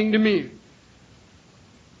happening to me.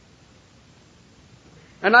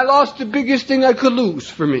 And I lost the biggest thing I could lose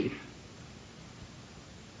for me.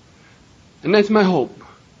 And that's my hope.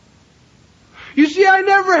 You see, I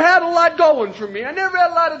never had a lot going for me. I never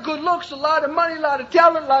had a lot of good looks, a lot of money, a lot of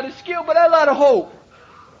talent, a lot of skill, but I had a lot of hope.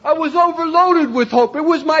 I was overloaded with hope. It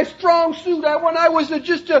was my strong suit. When I was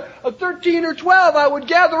just a 13 or 12, I would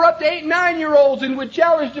gather up to 8, 9-year-olds and would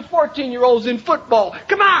challenge the 14-year-olds in football.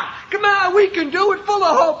 Come on, we can do it. Full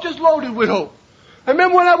of hope, just loaded with hope. I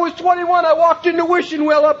remember when I was 21, I walked in the wishing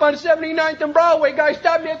well up on 79th and Broadway. Guy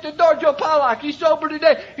stopped me at the door, Joe Pollack. He's sober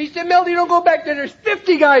today. He said, Milt, you don't go back there. There's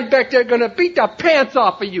 50 guys back there going to beat the pants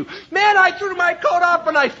off of you. Man, I threw my coat off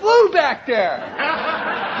and I flew back there.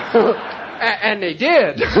 And they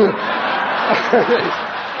did.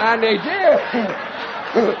 And they did.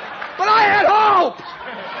 But I had hope.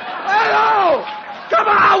 Come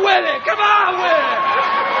on with it. Come on with it.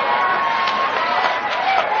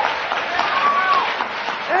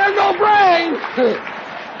 I have no brains.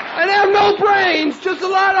 I have no brains. Just a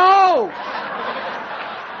lot of hope.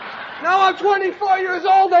 Now I'm 24 years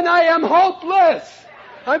old and I am hopeless.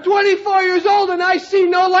 I'm 24 years old and I see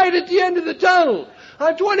no light at the end of the tunnel.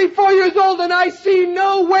 I'm 24 years old and I see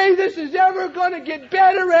no way this is ever going to get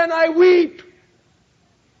better, and I weep.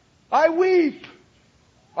 I weep.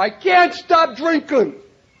 I can't stop drinking.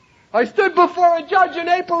 I stood before a judge in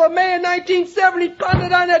April of May of 1970,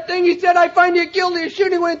 pounded on that thing. He said, I find you guilty of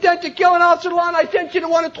shooting with intent to kill an officer law, and I sent you to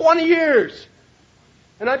one of 20 years.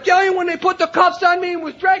 And I'm telling you, when they put the cuffs on me and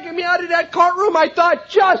was dragging me out of that courtroom, I thought,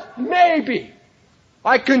 just maybe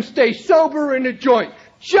I can stay sober in a joint.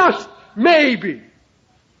 Just maybe.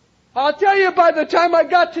 I'll tell you, by the time I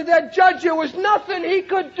got to that judge, there was nothing he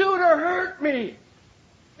could do to hurt me.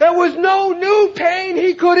 There was no new pain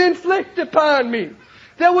he could inflict upon me.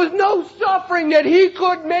 There was no suffering that he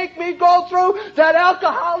could make me go through that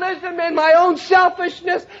alcoholism and my own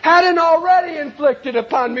selfishness hadn't already inflicted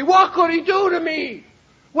upon me. What could he do to me?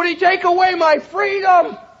 Would he take away my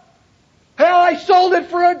freedom? Hell, I sold it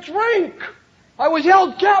for a drink. I was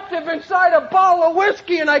held captive inside a bottle of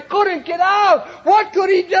whiskey and I couldn't get out. What could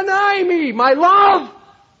he deny me? My love?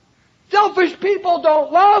 Selfish people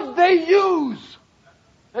don't love, they use.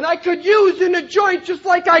 And I could use in a joint just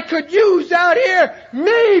like I could use out here.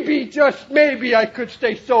 Maybe, just maybe, I could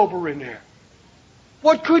stay sober in there.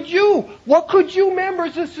 What could you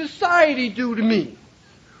members of society do to me?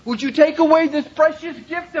 Would you take away this precious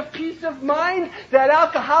gift of peace of mind that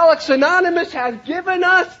Alcoholics Anonymous has given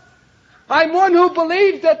us? I'm one who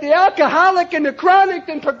believes that the alcoholic in the chronic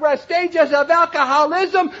and progressed stages of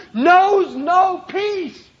alcoholism knows no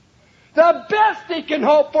peace. The best he can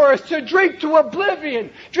hope for is to drink to oblivion.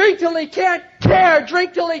 Drink till he can't care.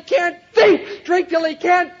 Drink till he can't think. Drink till he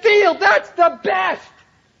can't feel. That's the best.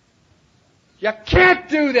 You can't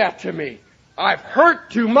do that to me. I've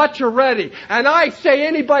hurt too much already. And I say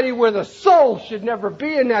anybody with a soul should never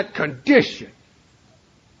be in that condition.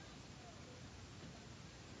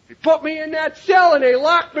 They put me in that cell and they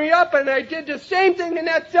locked me up, and I did the same thing in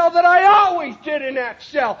that cell that I always did in that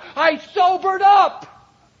cell. I sobered up.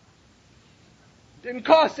 Didn't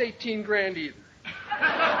cost 18 grand either.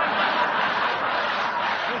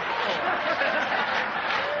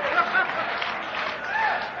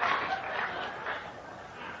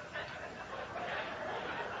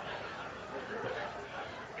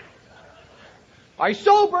 I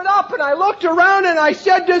sobered up and I looked around and I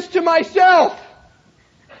said this to myself.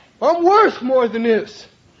 I'm worth more than this.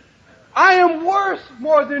 I am worth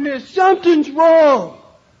more than this. Something's wrong.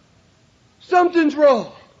 Something's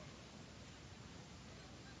wrong.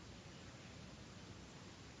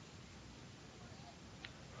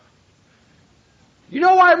 You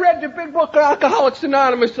know, I read the big book of Alcoholics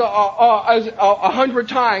Anonymous 100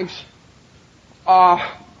 times. A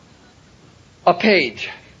page.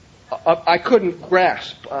 I couldn't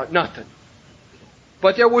grasp nothing.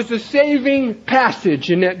 But there was a saving passage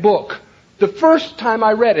in that book. The first time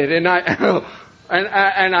I read it, and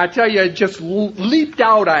I tell you, it just leaped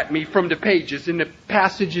out at me from the pages. And the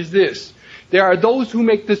passage is this: there are those who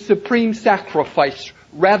make the supreme sacrifice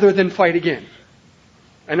rather than fight again.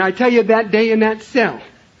 And I tell you, that day in that cell,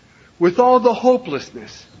 with all the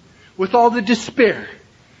hopelessness, with all the despair,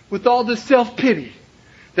 with all the self-pity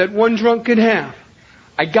that one drunk can have,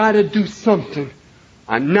 I gotta do something.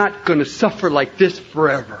 I'm not gonna suffer like this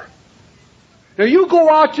forever. Now you go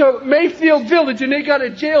out to Mayfield Village and they got a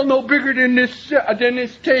jail no bigger than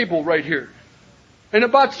this table right here. And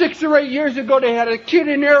about 6 or 8 years ago they had a kid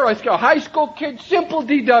in there, a high school kid, simple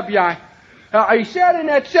DWI. He sat in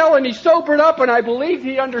that cell and he sobered up, and I believe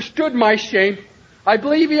he understood my shame. I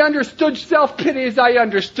believe he understood self-pity as I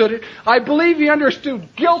understood it. I believe he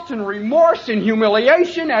understood guilt and remorse and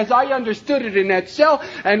humiliation as I understood it in that cell,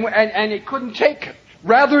 and he couldn't take it.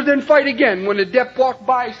 Rather than fight again, when the dep walked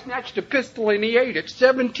by, he snatched a pistol and he ate it,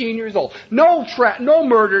 17 years old. No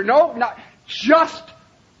murder, just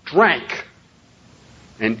drank.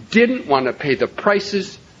 And didn't want to pay the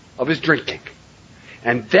prices of his drinking.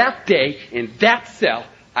 And that day, in that cell,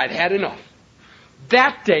 I'd had enough.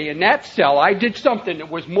 That day, in that cell, I did something that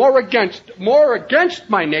was more against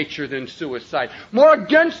my nature than suicide, more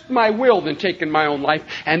against my will than taking my own life,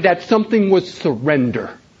 and that something was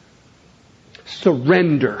surrender.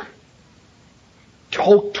 Surrender.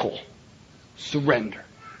 Total surrender.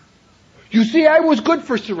 You see, I was good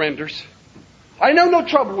for surrenders. I know no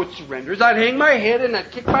trouble with surrenders. I'd hang my head and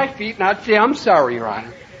I'd kick my feet and I'd say, I'm sorry, Your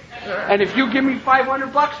Honor. And if you give me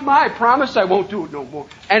 $500, I promise I won't do it no more.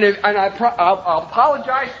 I'll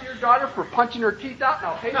apologize to your daughter for punching her teeth out, and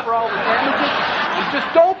I'll pay for all the damages. And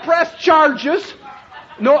just don't press charges.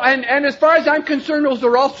 No, and as far as I'm concerned, those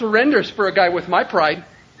are all surrenders for a guy with my pride.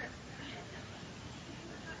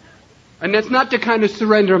 And that's not the kind of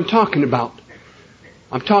surrender I'm talking about.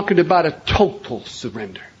 I'm talking about a total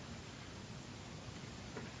surrender.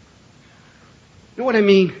 You know what I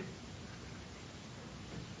mean?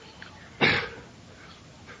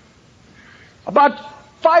 About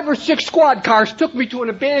 5 or 6 squad cars took me to an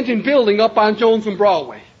abandoned building up on Jones and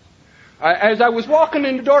Broadway. As I was walking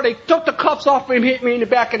in the door, they took the cuffs off and hit me in the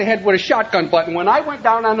back of the head with a shotgun button. When I went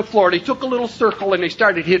down on the floor, they took a little circle and they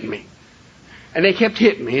started hitting me. And they kept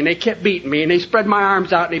hitting me, and they kept beating me, and they spread my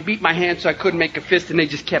arms out, and they beat my hands so I couldn't make a fist, and they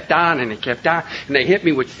just kept on, and they kept on, and they hit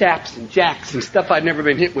me with saps and jacks and stuff I'd never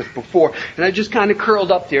been hit with before. And I just kind of curled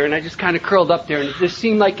up there, and it just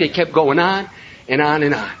seemed like they kept going on and on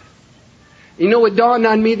and on. You know, it dawned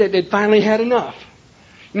on me that they'd finally had enough.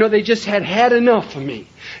 You know, they just had enough of me.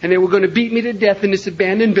 And they were going to beat me to death in this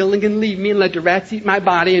abandoned building and leave me and let the rats eat my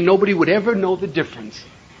body, and nobody would ever know the difference.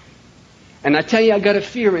 And I tell you, I got a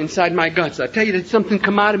fear inside my guts. I tell you that something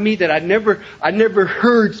come out of me that I'd never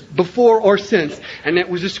heard before or since. And that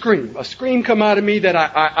was a scream. A scream come out of me that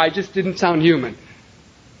I just didn't sound human.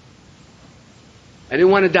 I didn't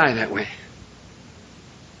want to die that way.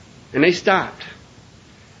 And they stopped.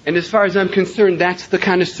 And as far as I'm concerned, that's the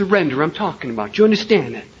kind of surrender I'm talking about. You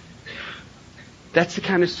understand it? That's the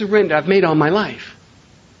kind of surrender I've made all my life.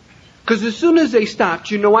 Because as soon as they stopped,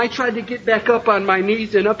 you know, I tried to get back up on my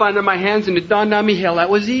knees and up onto my hands, and it dawned on me, hell, that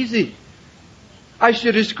was easy. I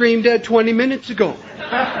should have screamed dead 20 minutes ago.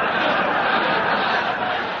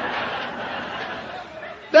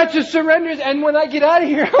 That's a surrender, and when I get out of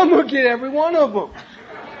here, I'm going to get every one of them.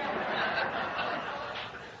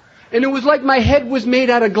 And it was like my head was made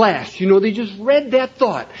out of glass. You know, they just read that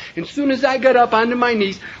thought. And as soon as I got up onto my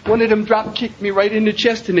knees, one of them drop-kicked me right in the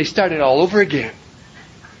chest, and they started all over again.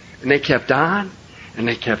 And they kept on, and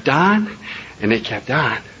they kept on, and they kept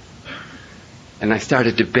on. And I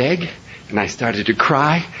started to beg, and I started to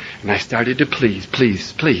cry, and I started to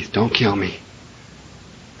please, don't kill me.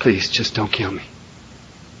 Please, just don't kill me.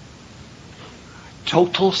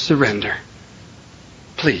 Total surrender.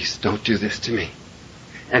 Please, don't do this to me.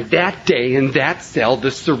 And that day in that cell,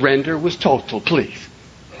 the surrender was total. Please.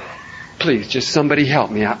 Please, just somebody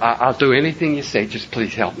help me. I'll do anything you say. Just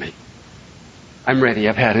please help me. I'm ready.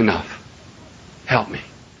 I've had enough. Help me.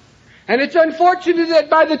 And it's unfortunate that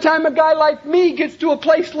by the time a guy like me gets to a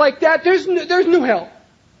place like that, there's no help.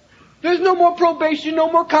 There's no more probation,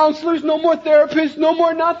 no more counselors, no more therapists, no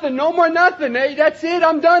more nothing. Hey, that's it.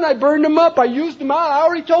 I'm done. I burned them up. I used them out. I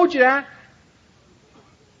already told you that.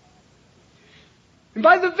 And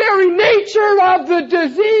by the very nature of the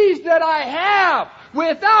disease that I have,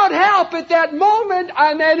 without help at that moment,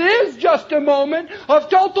 and that is just a moment, of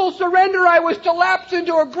total surrender, I was to lapse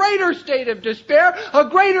into a greater state of despair, a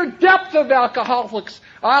greater depth of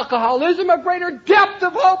alcoholism, a greater depth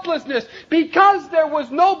of hopelessness, because there was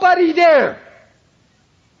nobody there.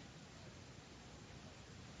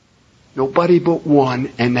 Nobody but one,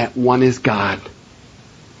 and that one is God.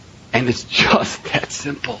 And it's just that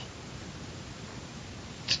simple.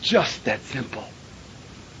 It's just that simple.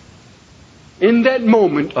 In that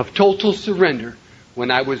moment of total surrender, when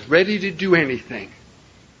I was ready to do anything.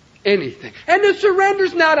 And the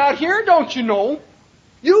surrender's not out here, don't you know?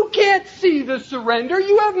 You can't see the surrender.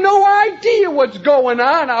 You have no idea what's going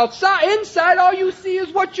on outside. Inside, all you see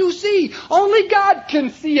is what you see. Only God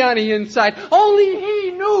can see on the inside. Only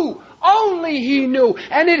He knew.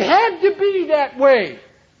 And it had to be that way.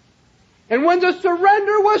 And when the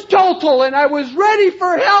surrender was total and I was ready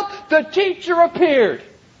for help, the teacher appeared.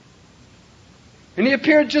 And he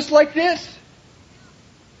appeared just like this.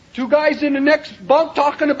 2 guys in the next bunk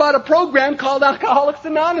talking about a program called Alcoholics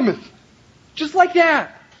Anonymous. Just like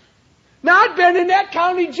that. Now, I'd been in that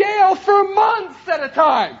county jail for months at a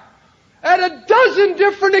time. At a dozen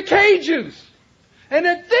different occasions. And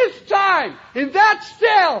at this time, in that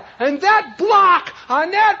cell, in that block,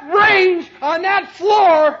 on that range, on that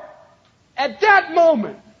floor, at that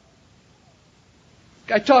moment,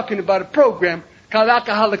 guy talking about a program called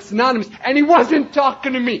Alcoholics Anonymous, and he wasn't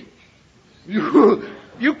talking to me.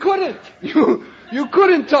 You couldn't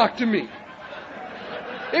talk to me.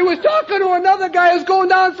 He was talking to another guy who's going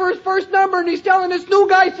down for his first number, and he's telling this new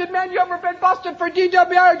guy, he said, man, you ever been busted for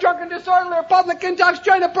DWI or drunken disorderly or public intox?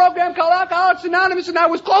 Join a program called Alcoholics Anonymous, and I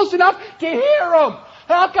was close enough to hear him.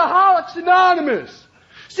 Alcoholics Anonymous.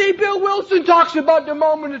 See, Bill Wilson talks about the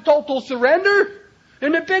moment of total surrender.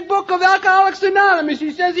 In the big book of Alcoholics Anonymous,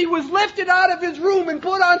 he says he was lifted out of his room and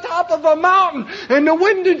put on top of a mountain. And the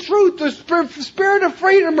wind and truth, the spirit of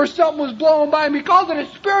freedom or something was blowing by him. He called it a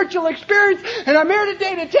spiritual experience. And I'm here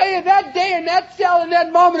today to tell you that day in that cell, in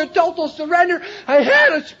that moment of total surrender, I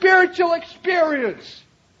had a spiritual experience.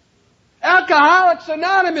 Alcoholics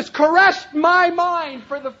Anonymous caressed my mind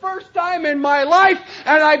for the first time in my life,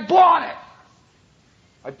 and I bought it.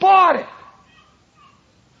 I bought it.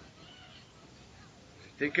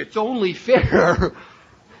 I think it's only fair.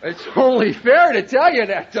 It's only fair to tell you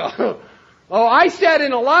that. Oh, I sat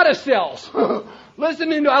in a lot of cells,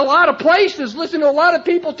 listening to a lot of places, listening to a lot of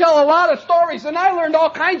people tell a lot of stories, and I learned all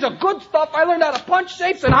kinds of good stuff. I learned how to punch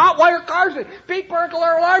safes and hot wire cars and beat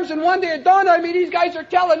burglar alarms, and one day it dawned on me, these guys are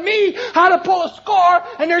telling me how to pull a score,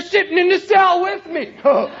 and they're sitting in the cell with me.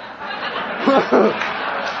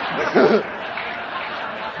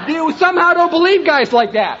 You somehow don't believe guys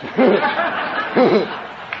like that.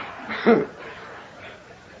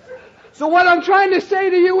 So what I'm trying to say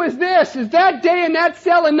to you is this, is that day in that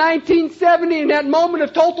cell in 1970, in that moment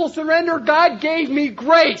of total surrender, God gave me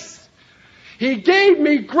grace. He gave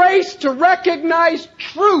me grace to recognize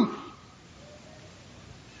truth.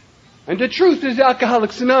 And the truth is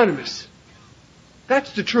Alcoholics Anonymous.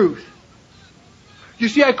 That's the truth. You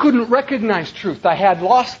see, I couldn't recognize truth. I had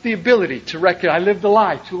lost the ability to recognize. I lived a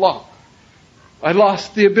lie too long. I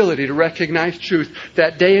lost the ability to recognize truth.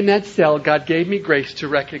 That day in that cell, God gave me grace to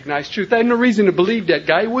recognize truth. I had no reason to believe that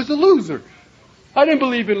guy was a loser. I didn't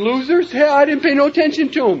believe in losers. Hell, I didn't pay no attention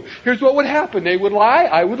to them. Here's what would happen. They would lie,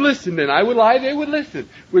 I would listen. Then I would lie, they would listen.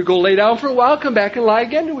 We'd go lay down for a while, come back and lie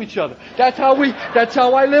again to each other. That's how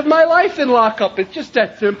I live my life in lockup. It's just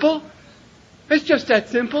that simple. It's just that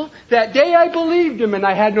simple. That day I believed him, and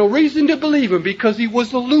I had no reason to believe him because he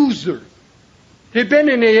was a loser. He'd been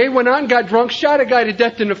in AA, went out and got drunk, shot a guy to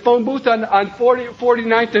death in the phone booth on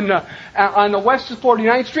 49th and on the west of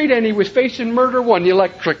 49th Street, and he was facing murder one, the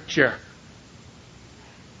electric chair.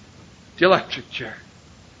 The electric chair.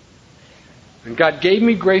 And God gave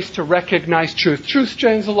me grace to recognize truth. Truth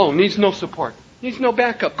stands alone, needs no support, needs no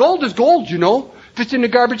backup. Gold is gold, you know. If it's in the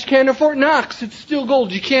garbage can of Fort Knox, it's still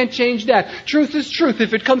gold. You can't change that. Truth is truth.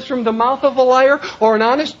 If it comes from the mouth of a liar or an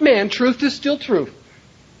honest man, truth is still truth.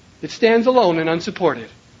 It stands alone and unsupported.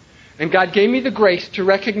 And God gave me the grace to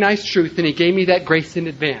recognize truth, and He gave me that grace in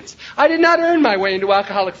advance. I did not earn my way into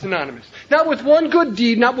Alcoholics Anonymous. Not with one good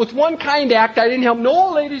deed, not with one kind act. I didn't help no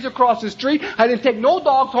old ladies across the street. I didn't take no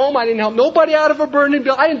dogs home. I didn't help nobody out of a burning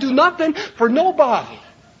building. I didn't do nothing for nobody.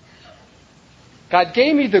 God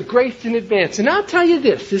gave me the grace in advance. And I'll tell you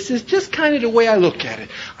this is just kind of the way I look at it.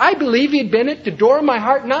 I believe He'd been at the door of my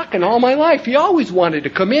heart knocking all my life. He always wanted to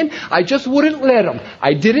come in. I just wouldn't let Him.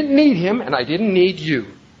 I didn't need Him, and I didn't need you.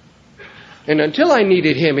 And until I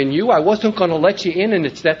needed Him and you, I wasn't going to let you in, and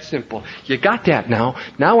it's that simple. You got that now.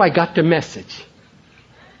 Now I got the message.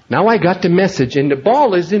 Now I got the message, and the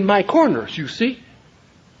ball is in my corners, you see.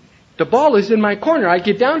 The ball is in my corner. I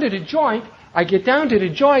get down to the joint,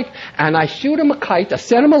 and I shoot him a kite. I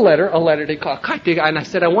sent him a letter they call a kite. And I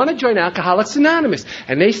said, I want to join Alcoholics Anonymous.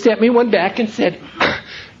 And they sent me one back and said,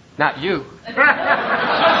 not you.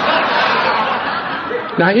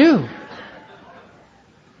 Not you.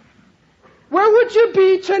 Where would you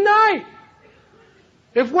be tonight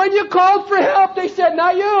if when you called for help they said,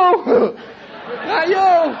 not you. Not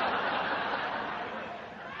you.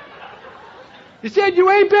 He said, you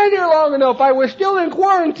ain't been here long enough. I was still in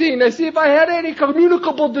quarantine to see if I had any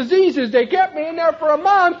communicable diseases. They kept me in there for a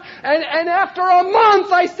month, and after a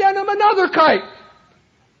month, I sent him another kite.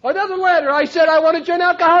 Another letter. I said, I want to join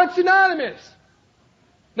Alcoholics Anonymous.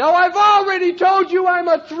 Now, I've already told you I'm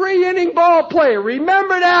a 3-inning ball player.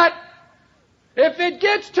 Remember that. If it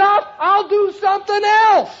gets tough, I'll do something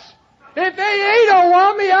else. If AA don't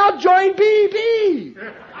want me, I'll join BB.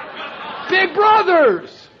 Big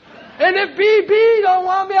Brothers. And if BB don't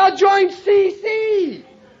want me, I'll join CC.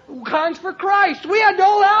 Cons for Christ. We had the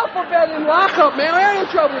whole alphabet in lockup, man. I had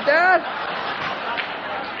no trouble with that.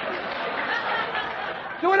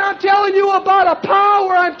 So when I'm telling you about a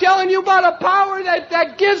power, I'm telling you about a power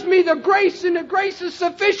that gives me the grace, and the grace is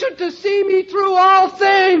sufficient to see me through all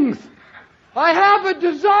things. I have a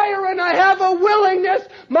desire and I have a willingness.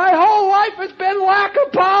 My whole life has been lack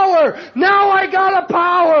of power. Now I got a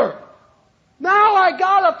power. Now I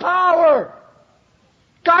got a power.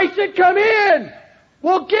 Guy said, come in.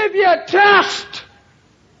 We'll give you a test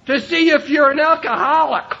to see if you're an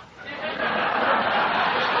alcoholic.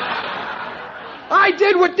 I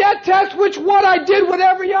did with that test what I did with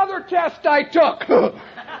every other test I took.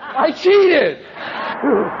 I cheated.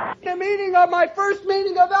 My first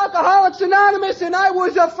meeting of Alcoholics Anonymous, and I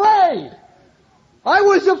was afraid.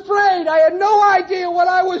 I had no idea what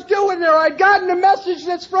I was doing there. I'd gotten a message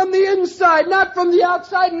that's from the inside, not from the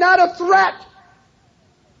outside, not a threat.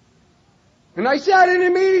 And I sat in a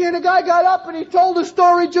meeting, and a guy got up and he told a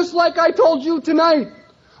story just like I told you tonight,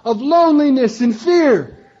 of loneliness and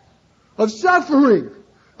fear, of suffering,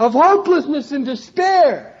 of hopelessness and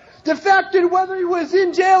despair. The fact that whether he was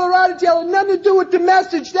in jail or out of jail had nothing to do with the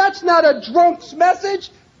message. That's not a drunk's message.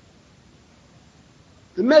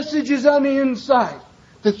 The message is on the inside.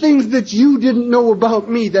 The things that you didn't know about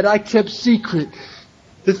me that I kept secret.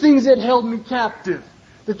 The things that held me captive.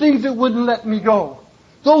 The things that wouldn't let me go.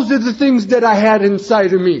 Those are the things that I had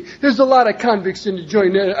inside of me. There's a lot of convicts in the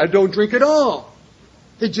joint that don't drink at all.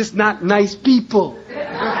 They're just not nice people.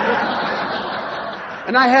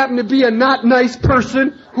 And I happen to be a not nice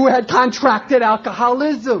person who had contracted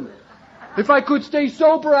alcoholism. If I could stay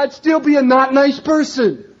sober, I'd still be a not nice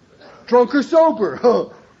person. Drunk or sober. Huh.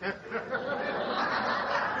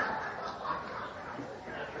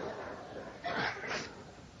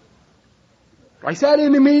 I sat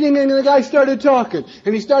in a meeting and the guy started talking.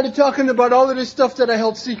 And he started talking about all of this stuff that I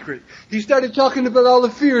held secret. He started talking about all the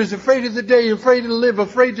fears, afraid of the day, afraid to live,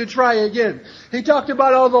 afraid to try again. He talked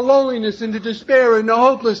about all the loneliness and the despair and the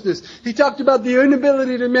hopelessness. He talked about the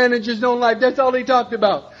inability to manage his own life. That's all he talked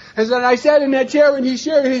about. And then I sat in that chair and he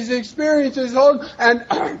shared his experiences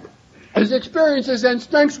and his experiences and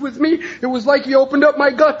strengths with me. It was like he opened up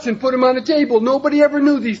my guts and put them on the table. Nobody ever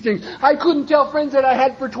knew these things. I couldn't tell friends that I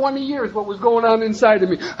had for 20 years what was going on inside of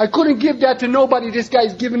me. I couldn't give that to nobody. This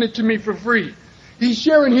guy's giving it to me for free. He's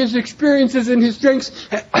sharing his experiences and his strengths,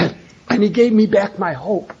 and he gave me back my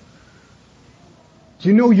hope. Do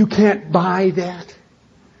you know you can't buy that?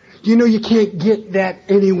 Do you know you can't get that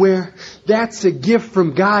anywhere? That's a gift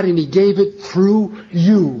from God, and He gave it through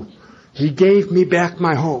you. He gave me back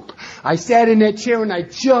my hope. I sat in that chair and I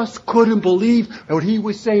just couldn't believe what he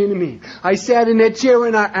was saying to me. I sat in that chair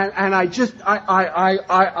and I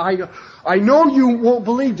know you won't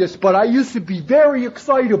believe this, but I used to be very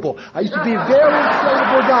excitable. I used to be a very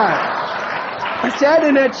excitable guy. I sat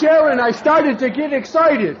in that chair and I started to get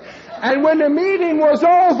excited. And when the meeting was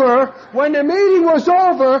over,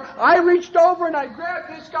 I reached over and I grabbed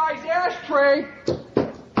this guy's ashtray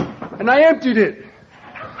and I emptied it.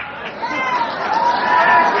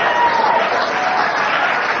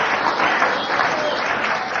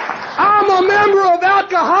 I'm a member of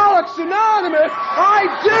Alcoholics Anonymous. I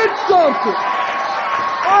did something.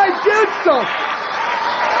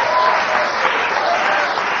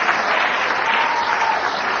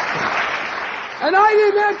 And I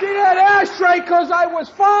didn't empty that ashtray because I was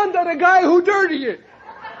fond of the guy who dirtied it.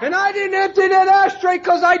 And I didn't empty that ashtray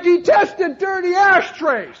because I detested dirty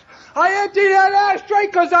ashtrays. I emptied that ashtray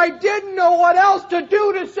because I didn't know what else to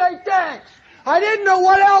do to say thanks. I didn't know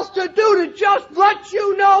what else to do to just let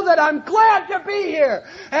you know that I'm glad to be here.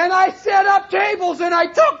 And I set up tables and I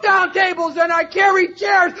took down tables and I carried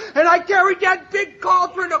chairs and I carried that big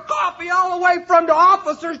cauldron of coffee all the way from the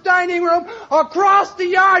officer's dining room across the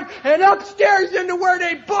yard and upstairs into where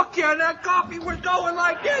they book you, and that coffee was going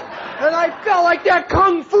like this. And I felt like that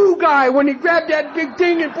kung fu guy when he grabbed that big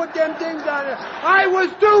thing and put them things on it. I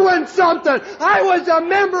was doing something. I was a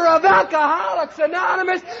member of Alcoholics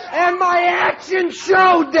Anonymous, and my action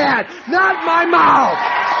showed that, not my mouth.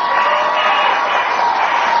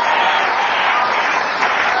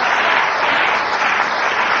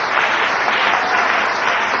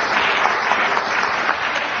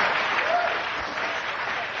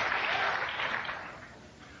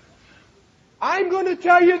 I'm going to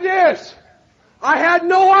tell you this. I had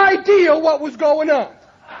no idea what was going on.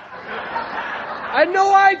 I had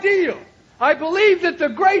no idea. I believe that the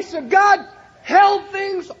grace of God held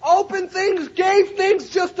things, opened things, gave things,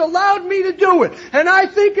 just allowed me to do it. And I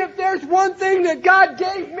think if there's one thing that God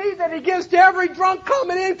gave me that He gives to every drunk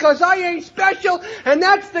coming in, because I ain't special, and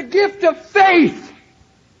that's the gift of faith.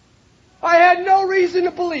 I had no reason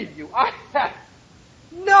to believe you. I had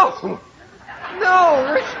no.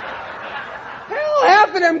 Hell,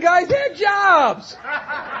 half of them guys had jobs.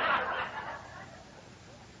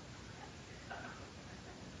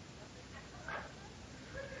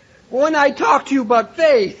 When I talk to you about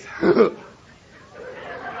faith,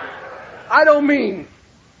 I don't mean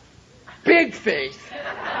big faith.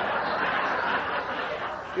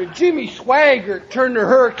 Jimmy Swaggart turned the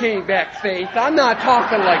hurricane back faith. I'm not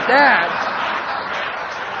talking like that.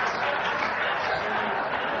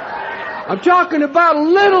 I'm talking about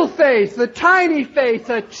little faith, a tiny faith,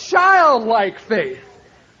 a childlike faith.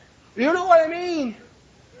 You know what I mean?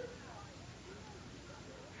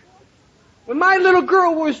 When my little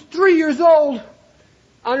girl was 3 years old,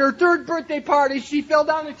 on her 3rd birthday party, she fell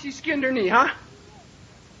down and she skinned her knee, huh?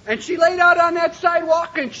 And she laid out on that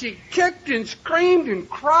sidewalk and she kicked and screamed and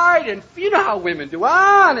cried, and you know how women do,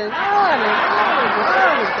 on and on and on and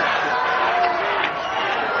on and on.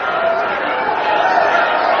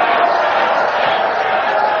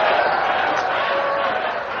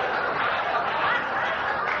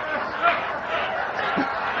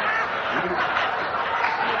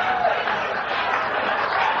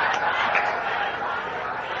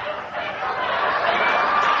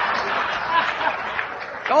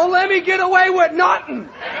 me get away with nothing.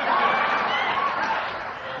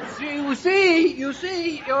 You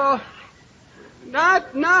see,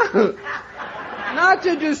 not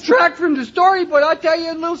to distract from the story, but I'll tell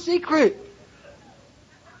you a little secret.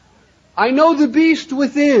 I know the beast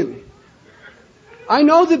within. I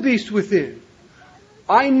know the beast within.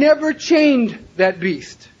 I never chained that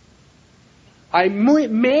beast. I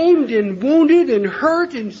maimed and wounded and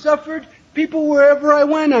hurt and suffered people wherever I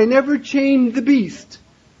went. I never chained the beast.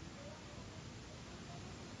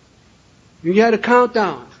 You had a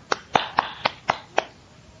countdown.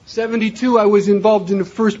 72, I was involved in the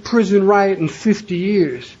first prison riot in 50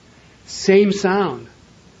 years. Same sound.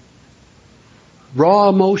 Raw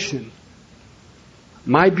emotion.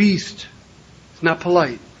 My beast. It's not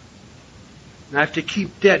polite. And I have to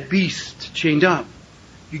keep that beast chained up.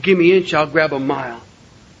 You give me an inch, I'll grab a mile.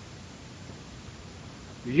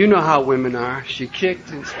 You know how women are. She kicked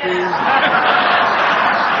and screamed.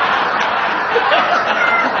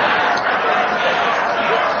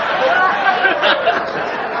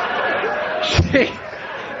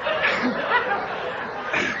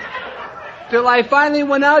 Till I finally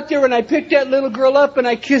went out there and I picked that little girl up and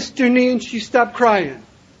I kissed her knee and she stopped crying.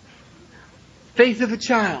 Faith of a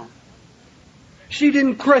child. She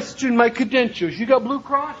didn't question my credentials. You got Blue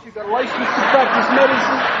Cross, you got a license to practice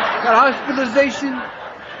medicine, got hospitalization.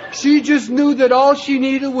 She just knew that all she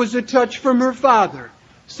needed was a touch from her father.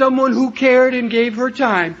 Someone who cared and gave her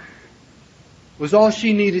time was all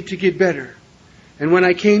she needed to get better. And when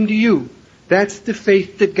I came to you, that's the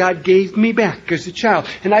faith that God gave me back as a child.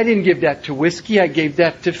 And I didn't give that to whiskey, I gave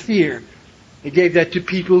that to fear. I gave that to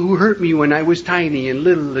people who hurt me when I was tiny and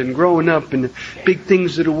little and growing up and the big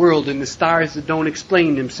things of the world and the stars that don't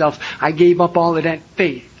explain themselves. I gave up all of that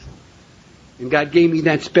faith. And God gave me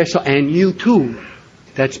that special, and you too,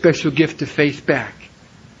 that special gift of faith back.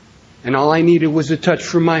 And all I needed was a touch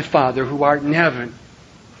from my Father who art in heaven.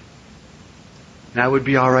 And I would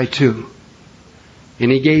be all right too.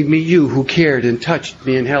 And He gave me you who cared and touched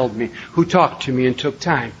me and held me, who talked to me and took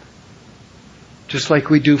time. Just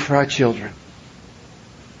like we do for our children.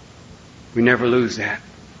 We never lose that.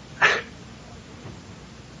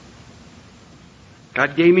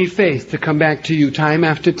 God gave me faith to come back to you time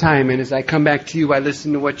after time, and as I come back to you, I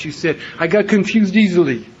listen to what you said. I got confused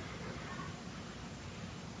easily.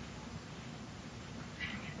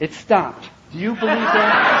 It stopped. Do you believe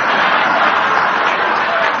that?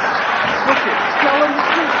 Look it. Tell him the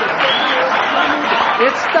truth.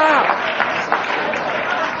 It stopped.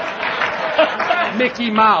 Mickey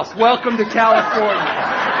Mouse, welcome to California.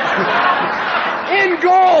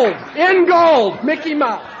 In gold, Mickey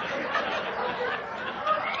Mouse.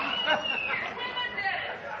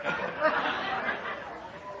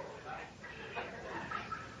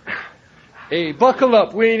 Hey, buckle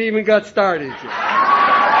up. We ain't even got started yet.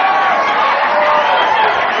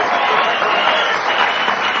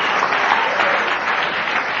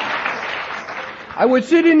 I would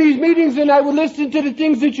sit in these meetings and I would listen to the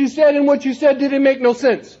things that you said, and what you said didn't make no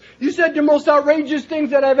sense. You said the most outrageous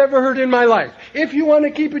things that I've ever heard in my life. If you want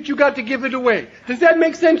to keep it, you got to give it away. Does that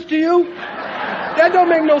make sense to you? That don't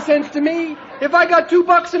make no sense to me. If I got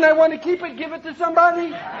 $2 and I want to keep it, give it to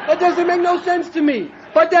somebody. That doesn't make no sense to me.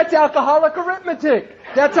 But that's alcoholic arithmetic.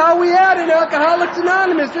 That's how we had in Alcoholics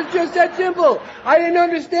Anonymous. It's just that simple. I didn't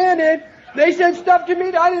understand it. They said stuff to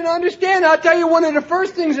me that I didn't understand. I'll tell you one of the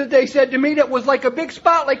first things that they said to me that was like a big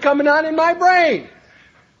spotlight coming on in my brain.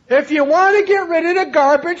 If you want to get rid of the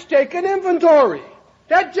garbage, take an inventory.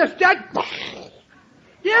 Yeah.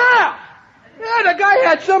 Yeah, the guy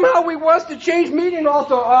had somehow we must have changed meeting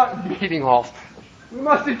halls. We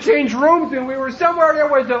must have changed rooms, and we were somewhere there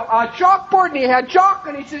was a chalkboard, and he had chalk,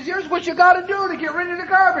 and he says, here's what you got to do to get rid of the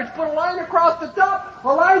garbage. Put a line across the top, a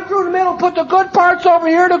line through the middle, put the good parts over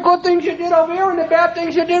here, the good things you did over here, and the bad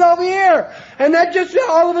things you did over here. And that just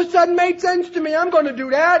all of a sudden made sense to me. I'm going to do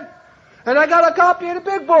that. And I got a copy of the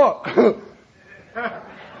big book.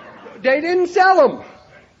 They didn't sell them.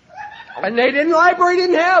 And library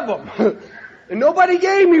didn't have them. And nobody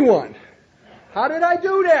gave me one. How did I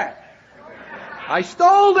do that? I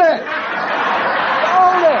stole it.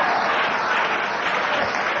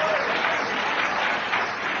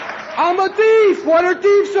 I'm a thief. What are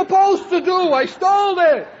thieves supposed to do? I stole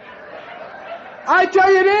it. I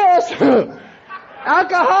tell you this.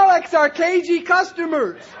 Alcoholics are cagey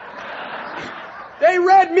customers. They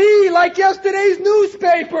read me like yesterday's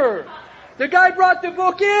newspaper. The guy brought the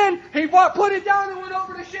book in, he put it down and went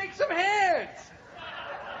over to shake some hands.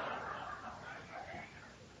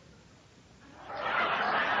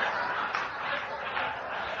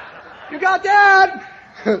 You got that?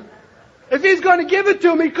 If he's going to give it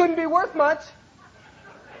to me, it couldn't be worth much.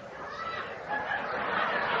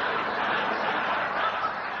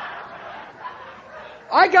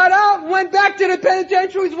 I got out and went back to the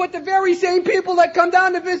penitentiaries with the very same people that come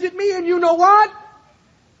down to visit me, and you know what?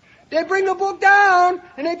 They bring the book down,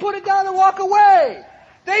 and they put it down and walk away.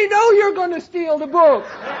 They know you're going to steal the book.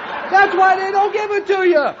 That's why they don't give it to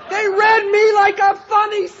you. They read me like a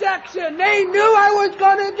funny section. They knew I was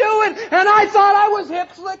going to do it, and I thought I was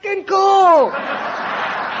hip, slick, and cool.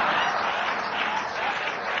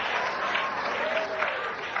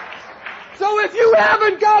 So if you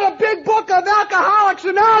haven't got a big book of Alcoholics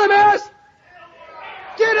Anonymous,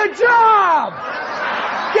 get a job!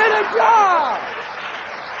 Get a job!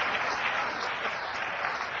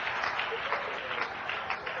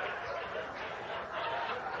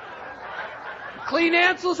 Clean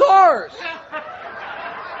Ansel's horse.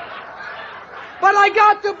 But I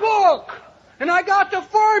got the book. And I got the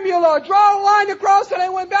formula, draw a line across, and I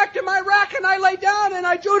went back to my rack, and I lay down, and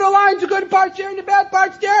I drew the lines, the good parts here and the bad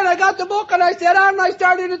parts there, and I got the book, and I sat down, and I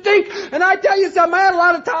started to think. And I tell you something, I had a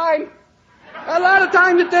lot of time. I had a lot of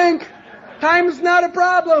time to think. Time is not a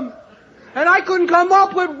problem. And I couldn't come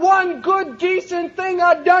up with one good, decent thing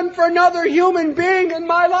I'd done for another human being in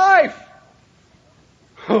my life.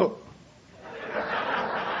 But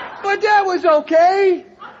that was okay.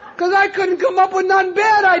 Because I couldn't come up with nothing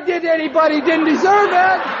bad I did to anybody. Didn't deserve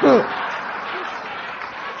it.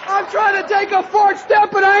 I'm trying to take a fourth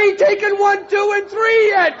step and I ain't taken 1, 2, and 3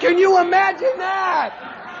 yet. Can you imagine that?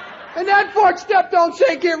 And that fourth step don't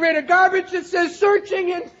say get rid of garbage. It says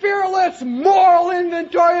searching and fearless moral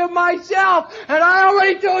inventory of myself. And I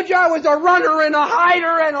already told you I was a runner and a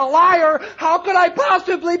hider and a liar. How could I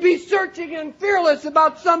possibly be searching and fearless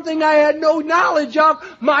about something I had no knowledge of?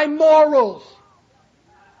 My morals.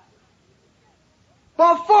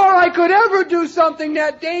 Before I could ever do something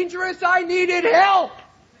that dangerous, I needed help.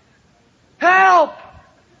 Help!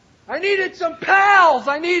 I needed some pals.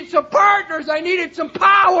 I needed some partners. I needed some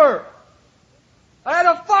power. I had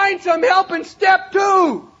to find some help in step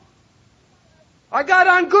 2. I got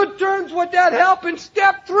on good terms with that help in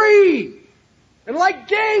step 3. And like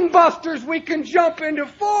gangbusters, we can jump into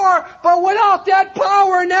 4, but without that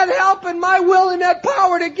power and that help and my will and that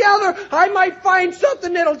power together, I might find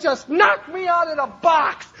something that'll just knock me out of the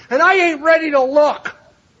box, and I ain't ready to look.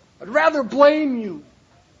 I'd rather blame you.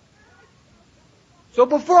 So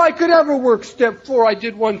before I could ever work step 4, I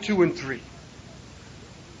did 1, 2, and 3.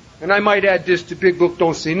 And I might add this, the big book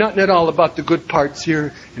don't say nothing at all about the good parts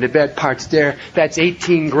here and the bad parts there. That's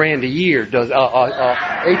 18 grand a year, 18 grand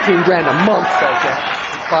a month does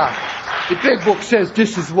that. The big book says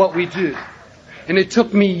this is what we do. And it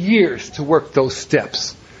took me years to work those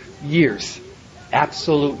steps. Years.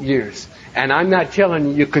 Absolute years. And I'm not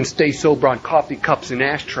telling you can stay sober on coffee cups and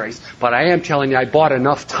ashtrays, but I am telling you I bought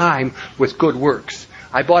enough time with good works.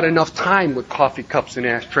 I bought enough time with coffee cups and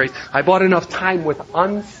ashtrays. I bought enough time with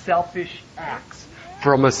unselfish acts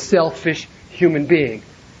from a selfish human being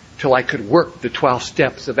till I could work the 12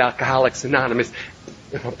 steps of Alcoholics Anonymous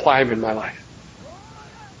and apply them in my life.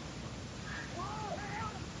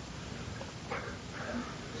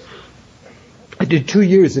 I did 2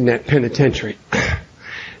 years in that penitentiary.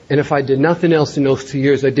 And if I did nothing else in those 2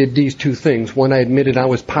 years, I did these 2 things. One, I admitted I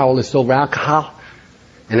was powerless over alcohol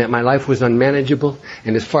and that my life was unmanageable.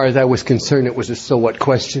 And as far as I was concerned, it was a so what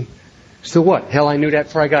question. So what? Hell, I knew that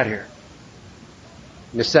before I got here.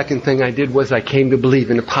 And the second thing I did was I came to believe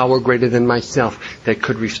in a power greater than myself that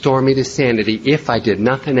could restore me to sanity. If I did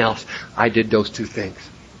nothing else, I did those 2 things.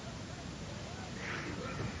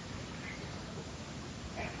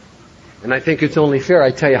 And I think it's only fair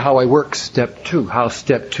I tell you how I work step 2, how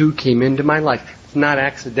step 2 came into my life. It's not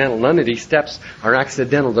accidental. None of these steps are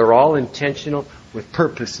accidental. They're all intentional with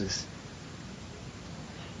purposes.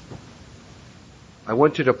 I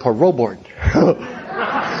went to the parole board.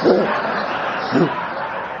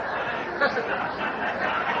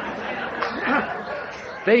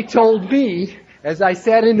 They told me, as I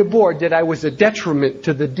sat in the board, that I was a detriment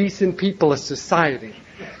to the decent people of society.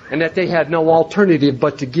 And that they had no alternative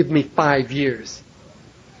but to give me 5 years.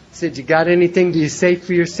 Said, you got anything to say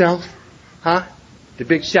for yourself? Huh? The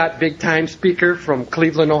big shot, big time speaker from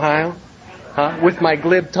Cleveland, Ohio? Huh? With my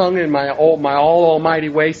glib tongue and my all almighty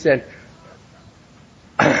way said,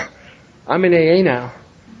 I'm in AA now.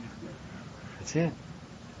 That's it.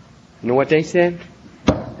 You know what they said?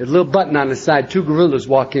 There's a little button on the side. 2 gorillas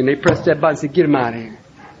walk in. They pressed that button and said, get him out of here.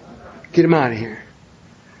 Get him out of here.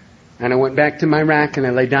 And I went back to my rack and I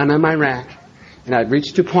lay down on my rack. And I'd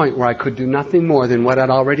reached a point where I could do nothing more than what I'd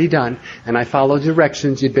already done. And I followed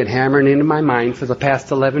directions you'd been hammering into my mind for the past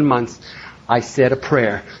 11 months. I said a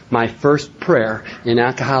prayer, my first prayer in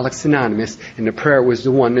Alcoholics Anonymous, and the prayer was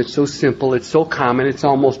the one that's so simple, it's so common, it's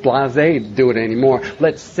almost blasé to do it anymore.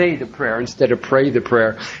 Let's say the prayer instead of pray the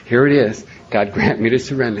prayer. Here it is. God grant me the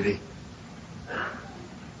serenity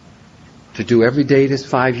to do every day this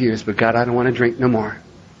 5 years, but God, I don't want to drink no more.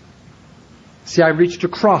 See, I reached a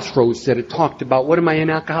crossroads that it talked about, what am I in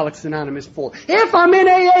Alcoholics Anonymous for? If I'm in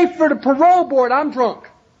AA for the parole board, I'm drunk.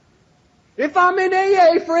 If I'm in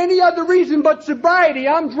AA for any other reason but sobriety,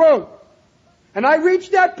 I'm drunk. And I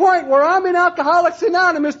reached that point where I'm in Alcoholics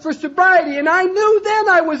Anonymous for sobriety, and I knew then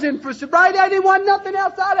I was in for sobriety. I didn't want nothing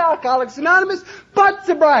else out of Alcoholics Anonymous but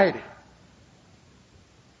sobriety.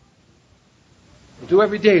 I'll do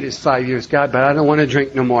every day this 5 years, God, but I don't want to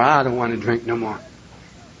drink no more. I don't want to drink no more.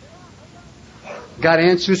 God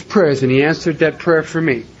answers prayers, and He answered that prayer for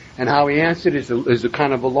me. And how He answered is a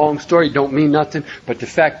kind of a long story. Don't mean nothing, but the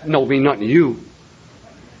fact, no, mean nothing to you.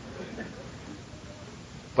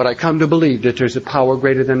 But I come to believe that there's a power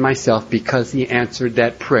greater than myself because He answered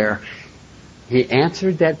that prayer. He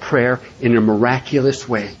answered that prayer in a miraculous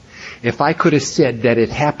way. If I could have said that it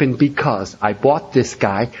happened because I bought this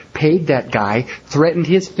guy, paid that guy, threatened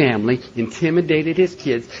his family, intimidated his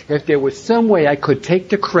kids, if there was some way I could take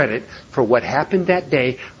the credit for what happened that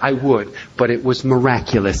day, I would. But it was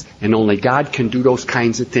miraculous, and only God can do those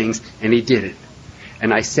kinds of things, and He did it.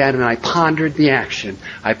 And I sat and I pondered the action.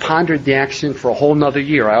 I pondered the action for a whole nother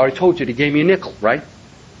year. I already told you He gave me a nickel, right?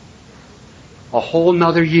 A whole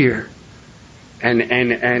nother year. And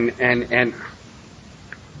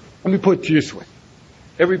let me put it this way.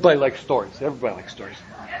 Everybody likes stories. Everybody likes stories.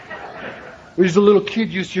 When you was a little kid,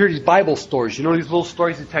 you used to hear these Bible stories. You know these little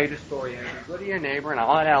stories that tell you the story. And go to your neighbor and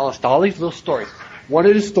all these little stories. One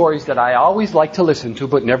of the stories that I always liked to listen to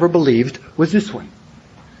but never believed was this one.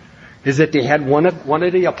 Is that they had one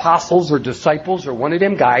of the apostles or disciples or one of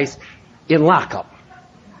them guys in lockup.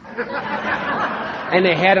 And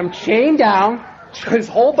they had him chained down, his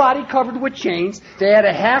whole body covered with chains. They had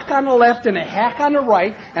a hack on the left and a hack on the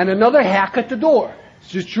right and another hack at the door. It's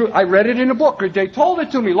just true. I read it in a book, or they told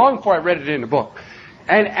it to me long before I read it in a book.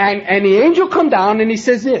 And the angel come down and he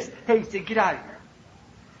says this. Hey, he said, get out of here.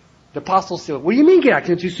 The apostle said, what do you mean get out?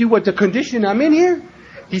 Can't you see what the condition I'm in here?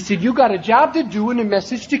 He said, you got a job to do and a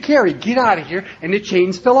message to carry. Get out of here. And the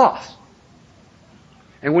chains fell off.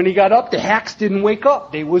 And when he got up, the hacks didn't wake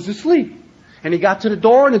up. They was asleep. And he got to the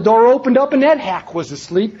door, and the door opened up, and that hack was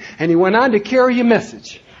asleep. And he went on to carry a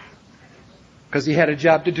message. Because he had a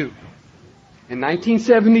job to do. In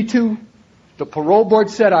 1972, the parole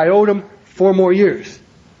board said I owed him 4 more years.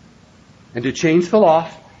 And the chains fell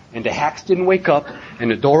off, and the hacks didn't wake up,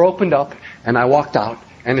 and the door opened up, and I walked out.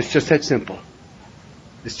 And it's just that simple.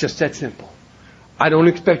 It's just that simple. I don't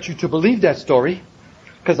expect you to believe that story,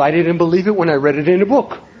 because I didn't believe it when I read it in a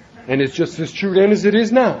book. And it's just as true then as it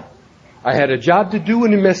is now. I had a job to do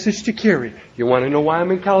and a message to carry. You want to know why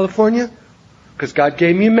I'm in California? Because God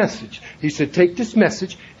gave me a message. He said, take this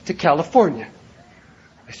message to California.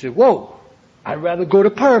 I said, whoa, I'd rather go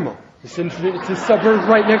to Parma. It's a suburb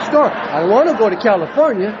right next door. I don't want to go to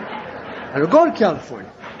California. I don't go to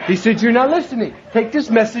California. He said, you're not listening. Take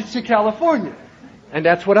this message to California. And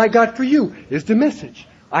that's what I got for you, is the message.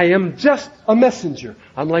 I am just a messenger.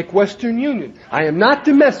 I'm like Western Union. I am not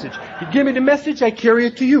the message. You give me the message, I carry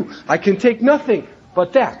it to you. I can take nothing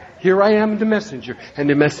but that. Here I am, the messenger. And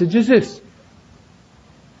the message is this.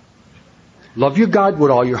 Love your God with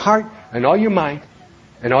all your heart and all your mind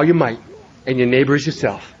and all your might, and your neighbor as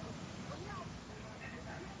yourself.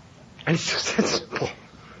 And it's just that simple.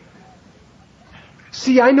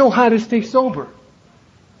 See, I know how to stay sober.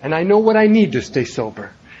 And I know what I need to stay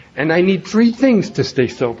sober. And I need 3 things to stay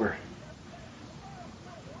sober.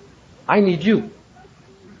 I need you.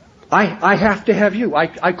 I have to have you.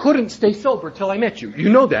 I couldn't stay sober till I met you. You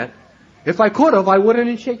know that. If I could have, I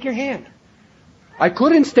wouldn't shake your hand. I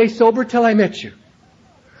couldn't stay sober till I met you.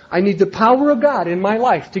 I need the power of God in my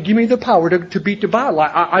life to give me the power to beat the bottle.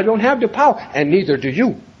 I don't have the power, and neither do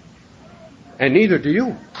you. And neither do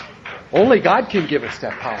you. Only God can give us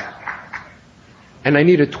that power. And I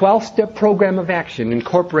need a 12-step program of action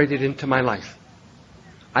incorporated into my life.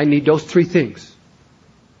 I need those 3 things.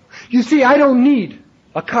 You see, I don't need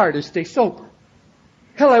a car to stay sober.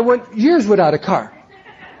 Hell, I went years without a car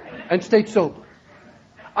and stayed sober.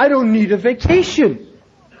 I don't need a vacation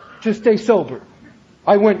to stay sober.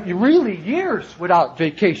 I went really years without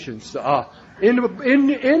vacations in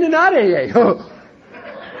and out AA.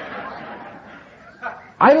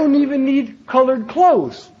 I don't even need colored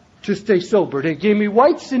clothes to stay sober. They gave me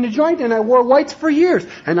whites in the joint, and I wore whites for years,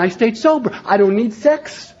 and I stayed sober. I don't need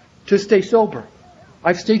sex to stay sober.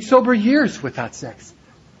 I've stayed sober years without sex.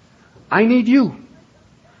 I need you.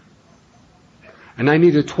 And I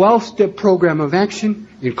need a 12-step program of action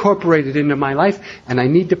incorporated into my life, and I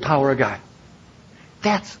need the power of God.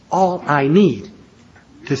 That's all I need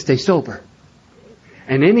to stay sober.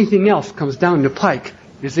 And anything else comes down the pike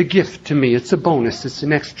is a gift to me. It's a bonus. It's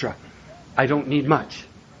an extra. I don't need much.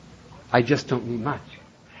 I just don't need much.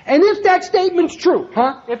 And if that statement's true,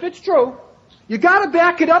 if it's true, you got to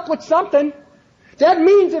back it up with something. That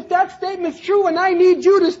means if that statement's true and I need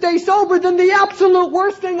you to stay sober, then the absolute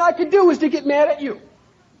worst thing I could do is to get mad at you.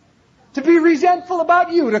 To be resentful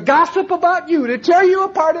about you, to gossip about you, to tear you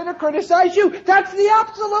apart and to criticize you. That's the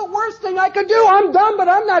absolute worst thing I could do. I'm dumb, but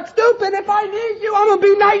I'm not stupid. If I need you, I'm going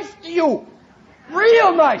to be nice to you.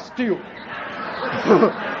 Real nice to you.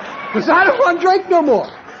 Because I don't want to drink no more.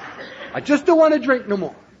 I just don't want to drink no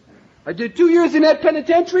more. I did 2 years in that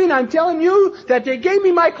penitentiary, and I'm telling you that they gave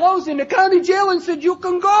me my clothes in the county jail and said, you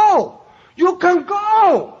can go. You can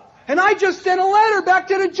go. And I just sent a letter back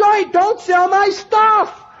to the joint. Don't sell my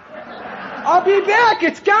stuff. I'll be back.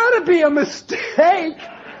 It's got to be a mistake.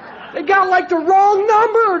 They got like the wrong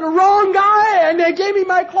number, the wrong guy, and they gave me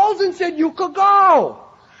my clothes and said, you could go.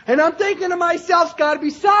 And I'm thinking to myself, it's got to be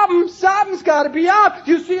something. Something's got to be up.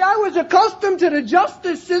 You see, I was accustomed to the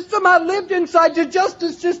justice system. I lived inside the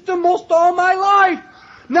justice system most all my life.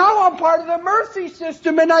 Now I'm part of the mercy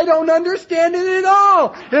system, and I don't understand it at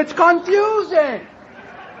all. It's confusing.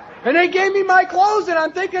 And they gave me my clothes, and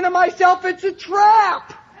I'm thinking to myself, it's a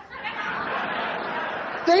trap.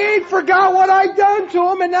 They ain't forgot what I done to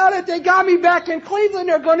them, and now that they got me back in Cleveland,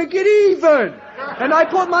 they're going to get even. And I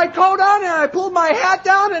put my coat on, and I pulled my hat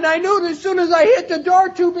down, and I knew that as soon as I hit the door,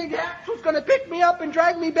 two big hats was going to pick me up and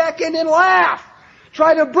drag me back in and laugh.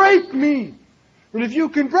 Try to break me. And if you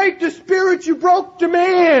can break the spirit, you broke the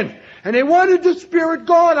man. And they wanted the spirit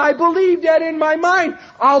gone. I believed that in my mind.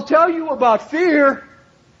 I'll tell you about fear.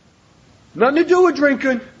 Nothing to do with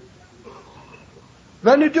drinking.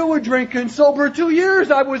 Nothing to do with drinking. Sober 2 years,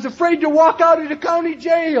 I was afraid to walk out of the county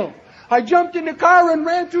jail. I jumped in the car and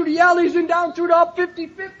ran through the alleys and down through the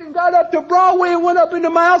 55th and got up to Broadway and went up into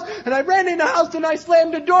my house. And I ran in the house and I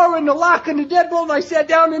slammed the door and the lock and the deadbolt and I sat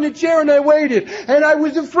down in the chair and I waited. And I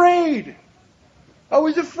was afraid. I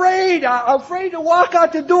was afraid. Afraid to walk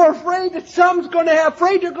out the door. Afraid that something's going to happen.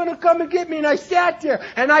 Afraid they're going to come and get me. And I sat there.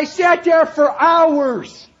 And I sat there for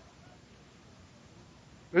hours.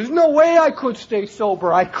 There's no way I could stay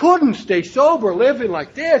sober. I couldn't stay sober living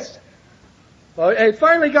like this. It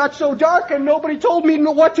finally got so dark and nobody told me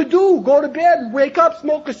what to do. Go to bed, wake up,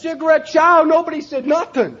 smoke a cigarette, chow. Nobody said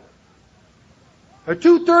nothing. At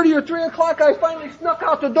 2:30 or 3 o'clock, I finally snuck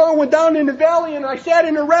out the door, went down in the valley, and I sat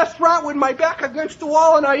in a restaurant with my back against the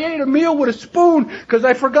wall, and I ate a meal with a spoon because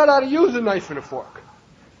I forgot how to use a knife and a fork.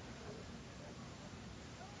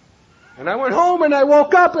 And I went home and I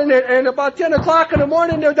woke up and about 10 o'clock in the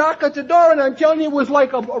morning they knocked at the door and I'm telling you it was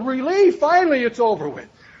like a relief. Finally it's over with.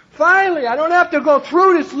 Finally, I don't have to go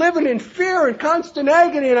through this living in fear and constant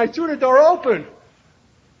agony, and I threw the door open.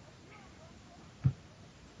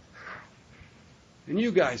 And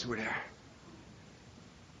you guys were there.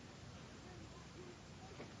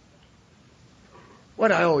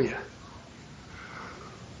 What I owe you?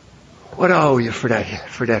 What I owe you for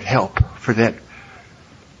that help, for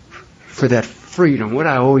that freedom? What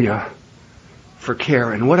I owe you for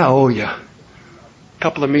caring? What I owe you? A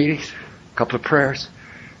couple of meetings, a couple of prayers,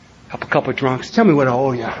 a couple of drunks. Tell me what I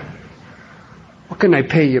owe you. What can I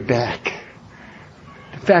pay you back?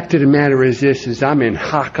 The fact of the matter is this, is I'm in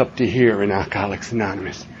hock up to here in Alcoholics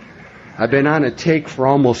Anonymous. I've been on a take for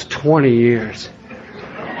almost 20 years.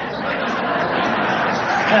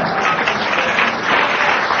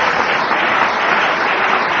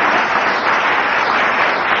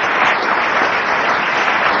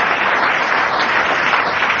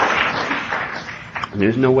 And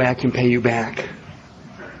there's no way I can pay you back.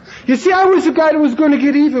 You see, I was the guy that was going to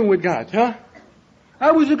get even with God, huh?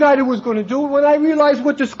 I was the guy that was going to do it. When I realized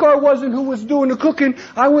what the score was and who was doing the cooking,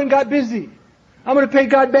 I went and got busy. I'm going to pay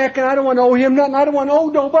God back, and I don't want to owe him nothing. I don't want to owe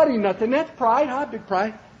nobody nothing. That's pride, huh? Big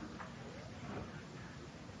pride.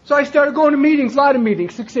 So I started going to meetings, a lot of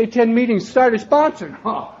meetings, 6, 8, 10 meetings, started sponsoring.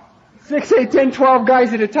 6, 8, 10, 12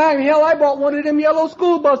 guys at a time. Hell, I bought one of them yellow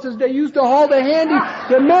school buses they used to haul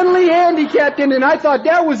the mentally handicapped in, and I thought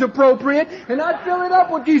that was appropriate. And I'd fill it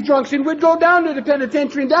up with these drunks, and we'd go down to the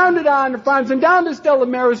penitentiary, and down to the honor farms, and down to Stella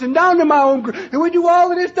Maris, and down to my home group. And we'd do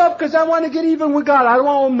all of this stuff because I want to get even with God. I don't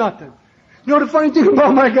owe him nothing. You know the funny thing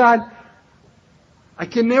about my God? I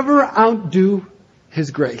can never outdo his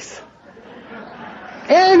grace.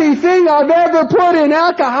 Anything I've ever put in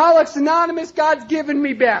Alcoholics Anonymous, God's given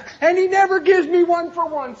me back. And He never gives me one for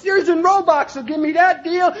one. Sears and Roebuck will give me that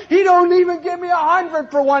deal. He don't even give me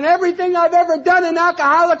 100 for one. Everything I've ever done in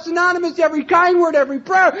Alcoholics Anonymous, every kind word, every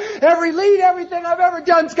prayer, every lead, everything I've ever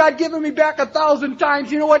done's God given me back 1,000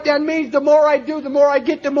 times. You know what that means? The more I do, the more I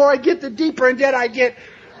get, the deeper in debt I get.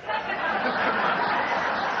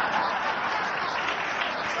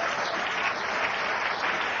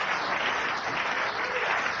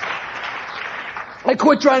 I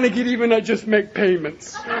quit trying to get even, I just make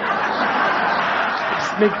payments. Just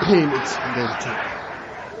make payments from that time.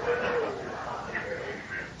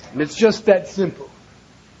 And it's just that simple.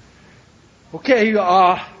 Okay,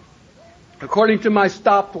 according to my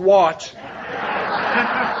stopped watch,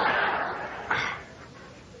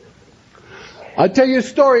 I'll tell you a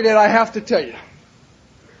story that I have to tell you.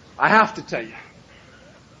 I have to tell you.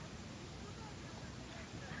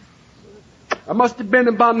 I must have been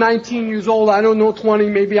about 19 years old. I don't know, 20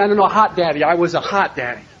 maybe. I don't know, hot daddy. I was a hot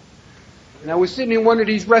daddy. And I was sitting in one of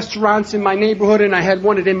these restaurants in my neighborhood, and I had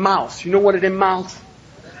one of them mouths. You know what are them mouths?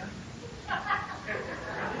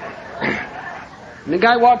 And the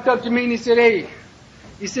guy walked up to me and he said, "Hey."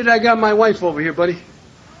 He said, "I got my wife over here, buddy."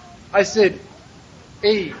 I said,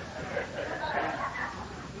 "Hey."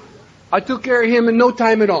 I took care of him in no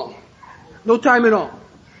time at all. No time at all.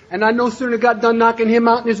 And I no sooner got done knocking him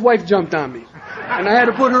out and his wife jumped on me. And I had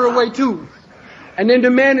to put her away too. And then the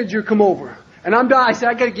manager come over. And I'm done. I said,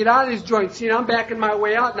 I got to get out of this joint. See, I'm backing my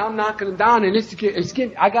way out and I'm knocking him down. And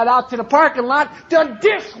I got out to the parking lot. The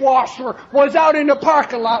dishwasher was out in the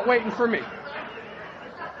parking lot waiting for me.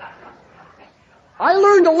 I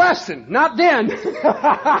learned a lesson. Not then.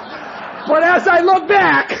 But as I look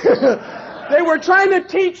back, they were trying to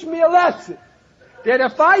teach me a lesson. That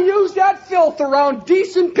if I use that filth around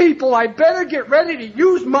decent people, I better get ready to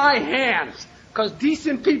use my hands. Because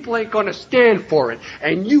decent people ain't going to stand for it.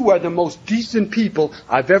 And you are the most decent people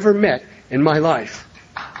I've ever met in my life.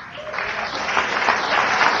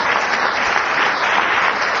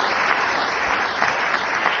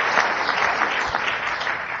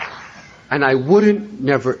 And I wouldn't,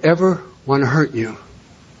 never, ever want to hurt you.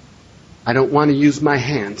 I don't want to use my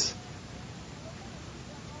hands.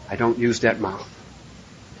 I don't use that mouth.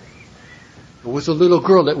 There was a little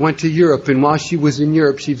girl that went to Europe, and while she was in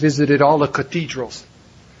Europe, she visited all the cathedrals.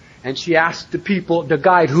 And she asked the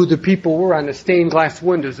guide who the people were on the stained glass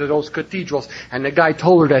windows of those cathedrals, and the guy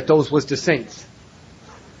told her that those was the saints.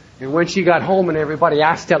 And when she got home and everybody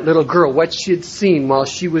asked that little girl what she'd seen while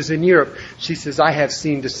she was in Europe, she says, "I have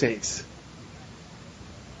seen the saints."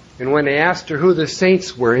 And when they asked her who the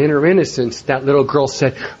saints were in her innocence, that little girl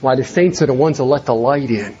said, "Why, the saints are the ones that let the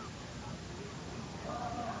light in."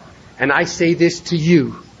 And I say this to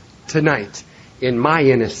you tonight in my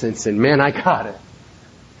innocence, and man, I got it.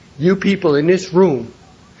 You people in this room,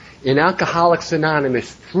 in Alcoholics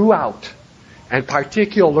Anonymous throughout, and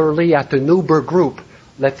particularly at the Newberg group,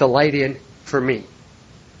 let the light in for me.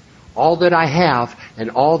 All that I have, and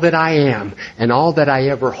all that I am, and all that I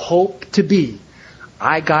ever hope to be,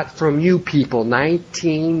 I got from you people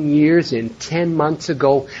 19 years and 10 months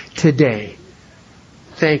ago today.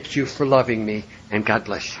 Thank you for loving me, and God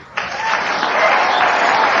bless you.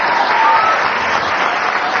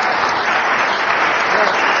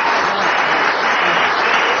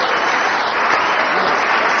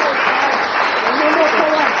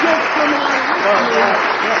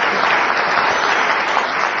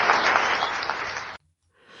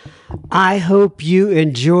 I hope you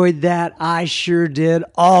enjoyed that. I sure did.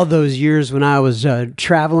 All those years when I was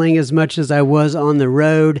traveling as much as I was on the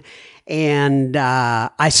road, and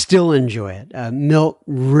I still enjoy it. Milt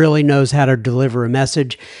really knows how to deliver a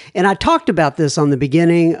message. And I talked about this on the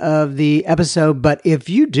beginning of the episode, but if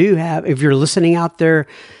you're listening out there,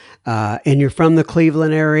 and you're from the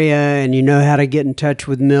Cleveland area and you know how to get in touch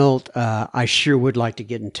with Milt, I sure would like to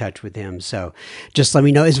get in touch with him. So just let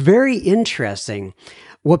me know. It's very interesting.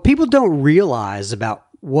 What people don't realize about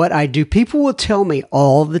what I do, people will tell me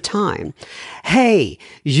all the time, "Hey,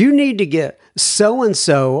 you need to get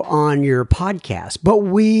so-and-so on your podcast." But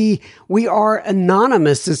we are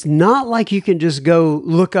anonymous. It's not like you can just go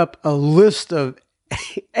look up a list of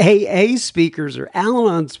AA speakers or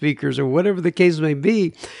Al-Anon speakers or whatever the case may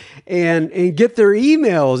be and get their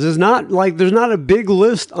emails. It's not like there's not a big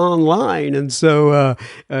list online. And so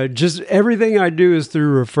just everything I do is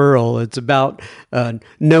through referral. It's about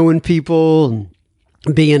knowing people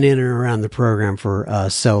and being in and around the program for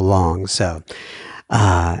so long. So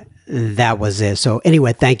that was it. So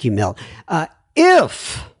anyway, thank you, Milt.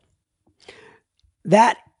 If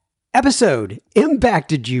that episode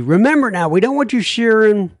impacted you, remember now, we don't want you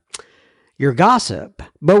sharing your gossip,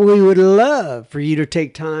 but we would love for you to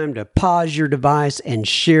take time to pause your device and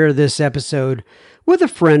share this episode with a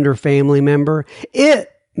friend or family member.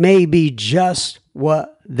 It may be just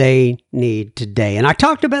what they need today. And I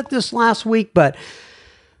talked about this last week, but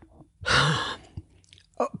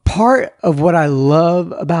part of what I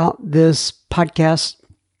love about this podcast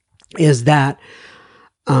is that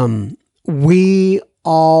we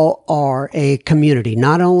all are a community,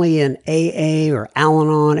 not only in AA or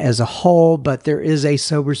Al-Anon as a whole, but there is a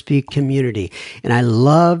Sober Speak community. And I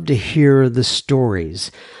love to hear the stories.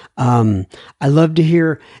 I love to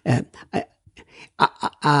hear,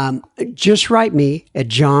 just write me at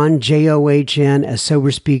John, John, at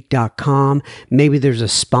soberspeak.com. Maybe there's a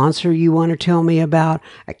sponsor you want to tell me about,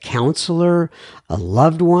 a counselor, a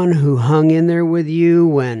loved one who hung in there with you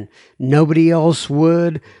when nobody else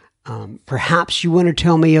would. Perhaps you want to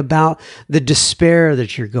tell me about the despair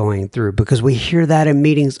that you're going through, because we hear that in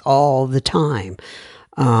meetings all the time.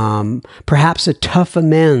 Perhaps a tough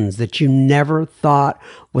amends that you never thought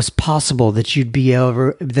was possible that you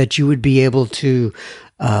would be able to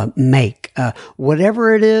make.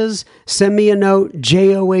 Whatever it is, send me a note,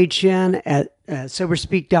 JOHN at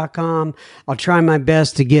soberspeak.com. I'll try my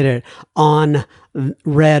best to get it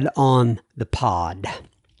read on the pod.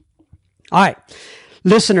 All right.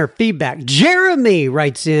 Listener feedback. Jeremy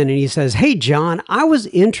writes in and he says, "Hey, John, I was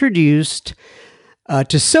introduced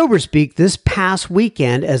to Sober Speak this past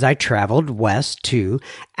weekend as I traveled west to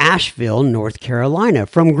Asheville, North Carolina,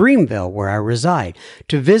 from Greenville, where I reside,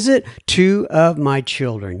 to visit two of my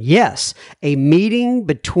children. Yes, a meeting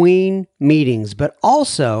between meetings, but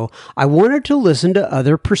also I wanted to listen to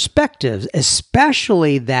other perspectives,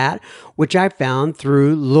 especially that which I found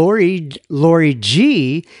through Lori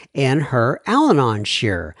G and her Al-Anon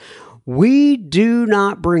share. We do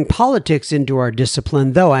not bring politics into our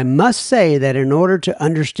discipline, though I must say that in order to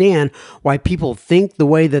understand why people think the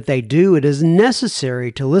way that they do, it is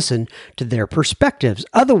necessary to listen to their perspectives.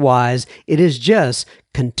 Otherwise, it is just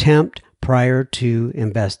contempt prior to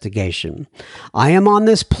investigation. I am on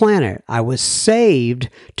this planet. I was saved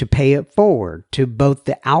to pay it forward to both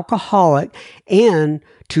the alcoholic and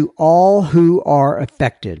to all who are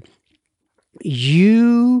affected.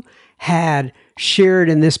 You had shared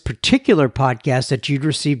in this particular podcast that you'd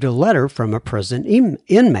received a letter from a prison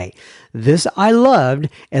inmate. This I loved,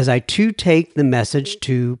 as I too take the message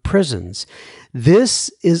to prisons. This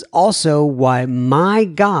is also why my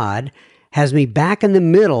God has me back in the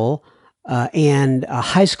middle and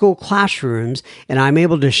high school classrooms, and I'm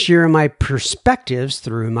able to share my perspectives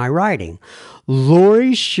through my writing.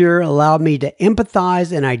 Lori sure allowed me to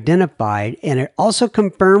empathize and identify, and it also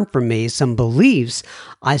confirmed for me some beliefs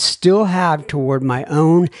I still have toward my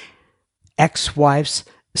own ex-wife's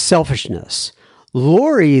selfishness.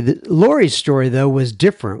 Lori's story, though, was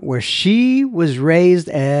different, where she was raised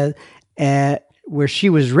this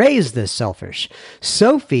selfish.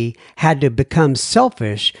 Sophie had to become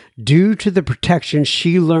selfish due to the protection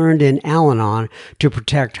she learned in Al-Anon to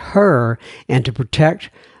protect her and to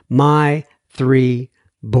protect my 3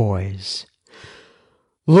 boys.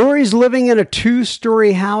 Lori's living in a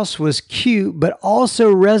 2-story house was cute, but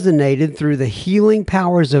also resonated through the healing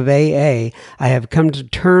powers of AA I have come to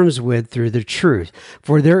terms with through the truth.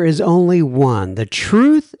 For there is only one. The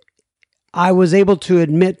truth I was able to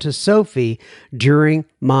admit to Sophie during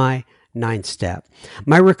my 9th step.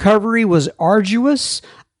 My recovery was arduous.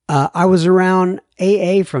 I was around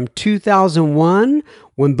AA from 2001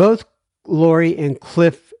 when both Lori and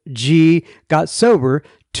Cliff G got sober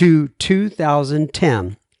to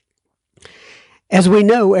 2010. As we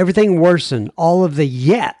know, everything worsened. All of the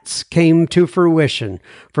yets came to fruition,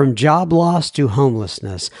 from job loss to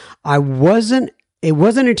homelessness. It wasn't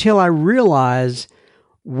until I realized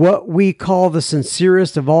what we call the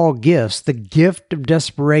sincerest of all gifts, the gift of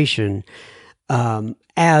desperation,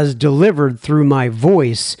 as delivered through my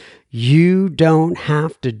voice, "You don't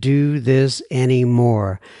have to do this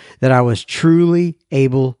anymore," that I was truly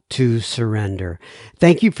able to surrender.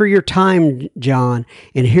 Thank you for your time, John.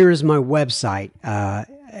 And here is my website.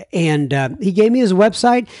 He gave me his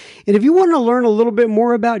website. And if you want to learn a little bit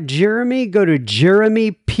more about Jeremy, go to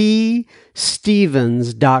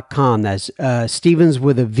jeremypstevens.com. That's Stevens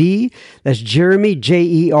with a V. That's Jeremy,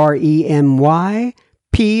 Jeremy,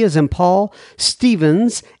 P as in Paul,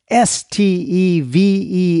 Stevens,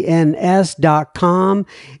 STEVENS.com.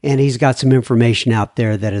 And he's got some information out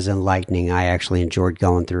there that is enlightening. I actually enjoyed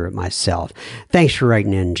going through it myself. Thanks for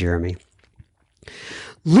writing in, Jeremy.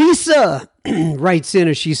 Lisa writes in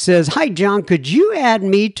and she says, "Hi, John, could you add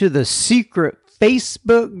me to the secret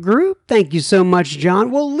Facebook group. Thank you so much, John.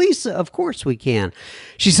 Well, Lisa, of course we can.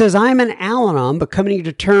 She says, I'm an Al-Anon, but coming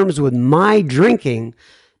to terms with my drinking,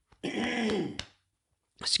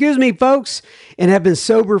 excuse me, folks, and have been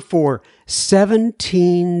sober for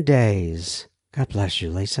 17 days. God bless you,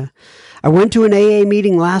 Lisa. I went to an AA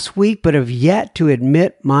meeting last week, but have yet to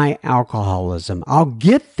admit my alcoholism. I'll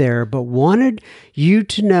get there, but wanted you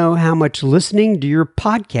to know how much listening to your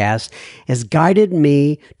podcast has guided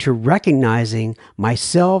me to recognizing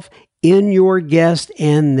myself in your guests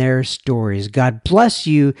and their stories. God bless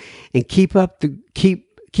you and keep up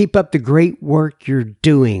the great work you're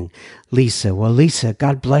doing, Lisa. Well, Lisa,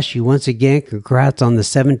 God bless you once again. Congrats on the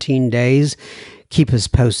 17 days. Keep us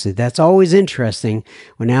posted. That's always interesting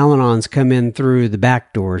when Al-Anons come in through the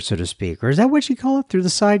back door, so to speak. Or is that what you call it? Through the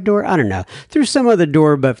side door? I don't know. Through some other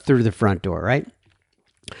door, but through the front door, right?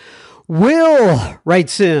 Will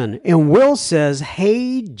writes in, and Will says,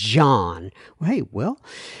 hey, John. Well, hey, Will.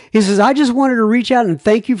 He says, I just wanted to reach out and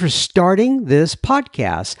thank you for starting this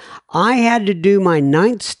podcast. I had to do my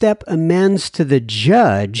 9th step amends to the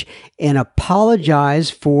judge and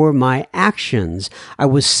apologize for my actions. I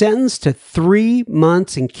was sentenced to 3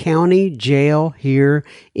 months in county jail here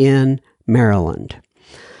in Maryland.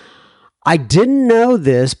 I didn't know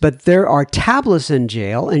this, but there are tablets in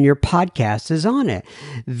jail and your podcast is on it.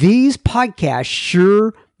 These podcasts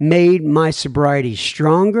sure made my sobriety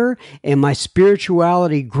stronger and my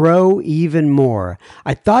spirituality grow even more.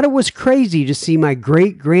 I thought it was crazy to see my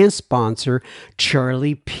great-grand sponsor,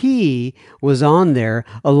 Charlie P., was on there,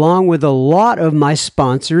 along with a lot of my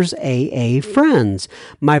sponsors' AA friends.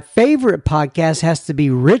 My favorite podcast has to be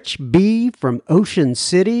Rich B. from Ocean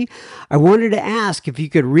City. I wanted to ask if you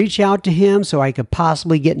could reach out to him so I could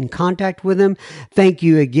possibly get in contact with him. Thank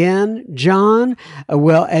you again, John.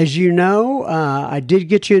 Well, as you know, I did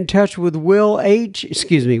get you in touch with with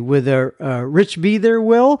Rich B there,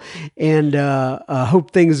 Will, and hope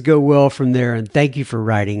things go well from there. And thank you for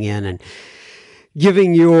writing in and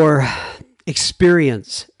giving your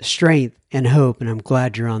experience, strength, and hope. And I'm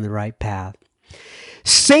glad you're on the right path.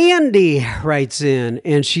 Sandy writes in,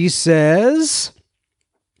 and she says,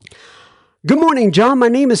 good morning, John. My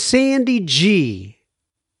name is Sandy G.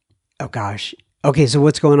 Oh, gosh. Okay, so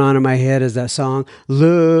what's going on in my head is that song,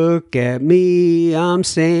 Look at Me, I'm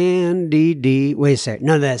Sandy D. Wait a second.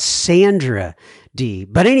 No, that's Sandra D.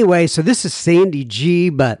 But anyway, so this is Sandy G,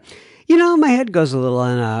 but, you know, my head goes a little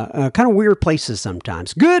in kind of weird places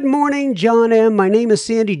sometimes. Good morning, John M. My name is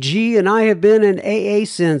Sandy G, and I have been in AA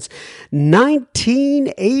since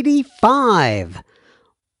 1985.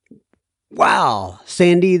 Wow,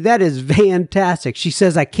 Sandy, that is fantastic. She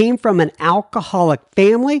says, I came from an alcoholic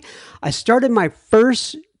family. I started my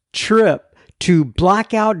first trip to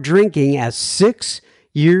blackout drinking at 6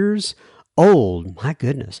 years old. My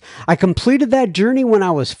goodness. I completed that journey when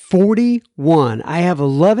I was 41. I have a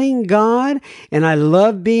loving God, and I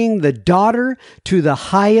love being the daughter to the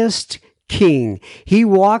highest King. He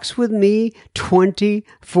walks with me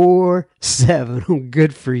 24/7. Oh,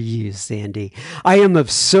 good for you, Sandy. I am of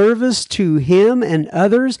service to him and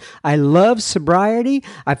others. I love sobriety.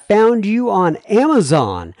 I found you on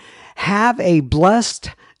Amazon. Have a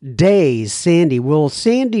blessed day, Sandy. Well,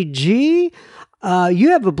 Sandy G,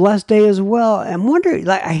 you have a blessed day as well. I'm wondering,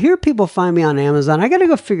 I hear people find me on Amazon. I got to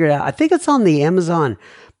go figure it out. I think it's on the Amazon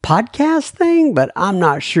podcast thing, but I'm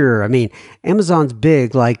not sure. I mean, Amazon's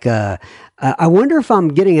big. I wonder if I'm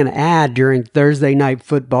getting an ad during Thursday Night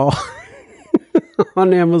Football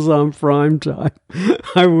on Amazon Prime Time.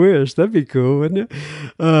 I wish. That'd be cool, wouldn't it?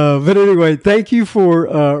 But anyway, thank you for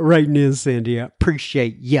writing in, Sandy. I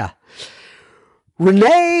appreciate ya.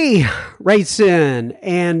 Renee writes in,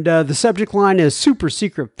 and the subject line is Super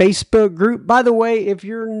Secret Facebook Group. By the way, if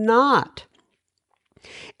you're not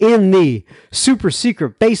in the Super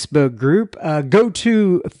Secret Facebook group, go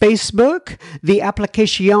to Facebook, the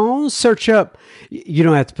application, search up, you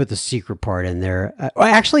don't have to put the secret part in there.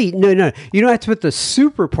 Actually, no, you don't have to put the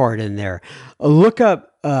super part in there. Look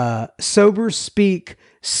up Sober Speak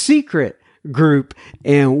Secret Group,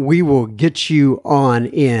 and we will get you on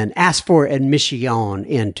in. Ask for admission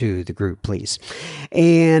into the group, please.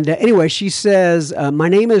 And anyway, she says, my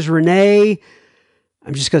name is Renee.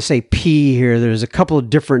 I'm just going to say P here. There's a couple of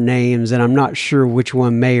different names, and I'm not sure which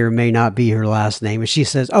one may or may not be her last name. And she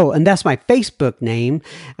says, oh, and that's my Facebook name.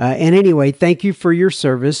 And anyway, thank you for your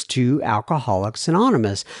service to Alcoholics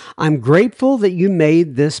Anonymous. I'm grateful that you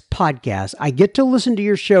made this podcast. I get to listen to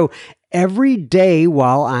your show every day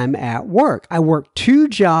while I'm at work. I work 2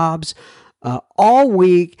 jobs all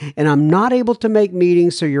week, and I'm not able to make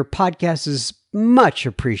meetings, so your podcast is much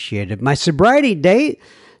appreciated. My sobriety date,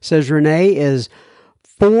 says Renee, is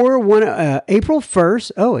April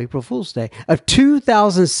 1st, April Fool's Day of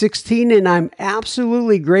 2016, and I'm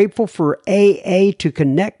absolutely grateful for AA to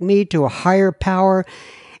connect me to a higher power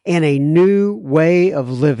and a new way of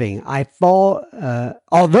living.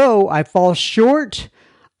 Although I fall short,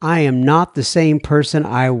 I am not the same person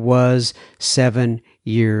I was 7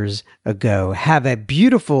 years ago. Have a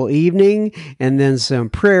beautiful evening, and then some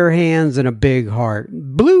prayer hands and a big heart.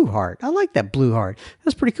 Blue heart. I like that blue heart.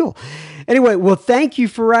 That's pretty cool. Anyway, well, thank you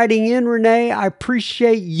for writing in, Renee. I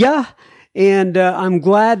appreciate ya. And I'm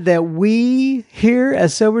glad that we here at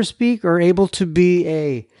Sober Speak are able to be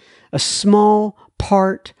a small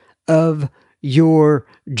part of your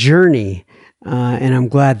journey. And I'm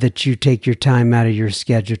glad that you take your time out of your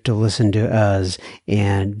schedule to listen to us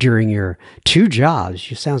and during your 2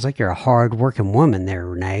 jobs. You sounds like you're a hard-working woman there,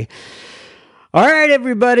 Renee. All right,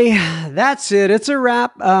 everybody. That's it. It's a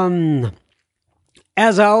wrap.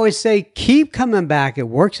 As I always say, keep coming back. It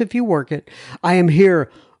works if you work it. I am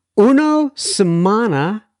here uno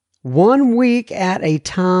semana, 1 week at a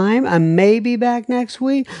time. I may be back next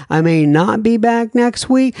week. I may not be back next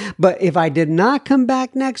week. But if I did not come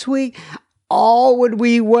back next week, all would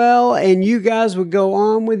be well, and you guys would go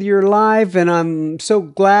on with your life. And I'm so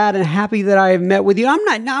glad and happy that I have met with you. I'm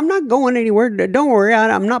not going anywhere. Don't worry.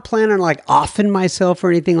 I'm not planning on like offing myself or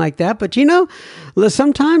anything like that. But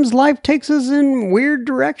sometimes life takes us in weird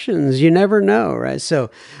directions. You never know, right? So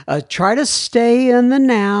try to stay in the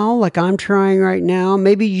now, like I'm trying right now.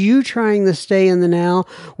 Maybe you trying to stay in the now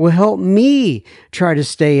will help me try to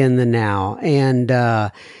stay in the now.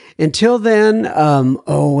 And until then,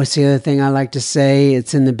 what's the other thing I like to say?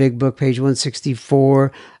 It's in the big book, page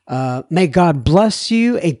 164. May God bless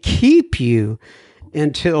you and keep you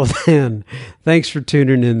until then. Thanks for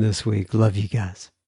tuning in this week. Love you guys.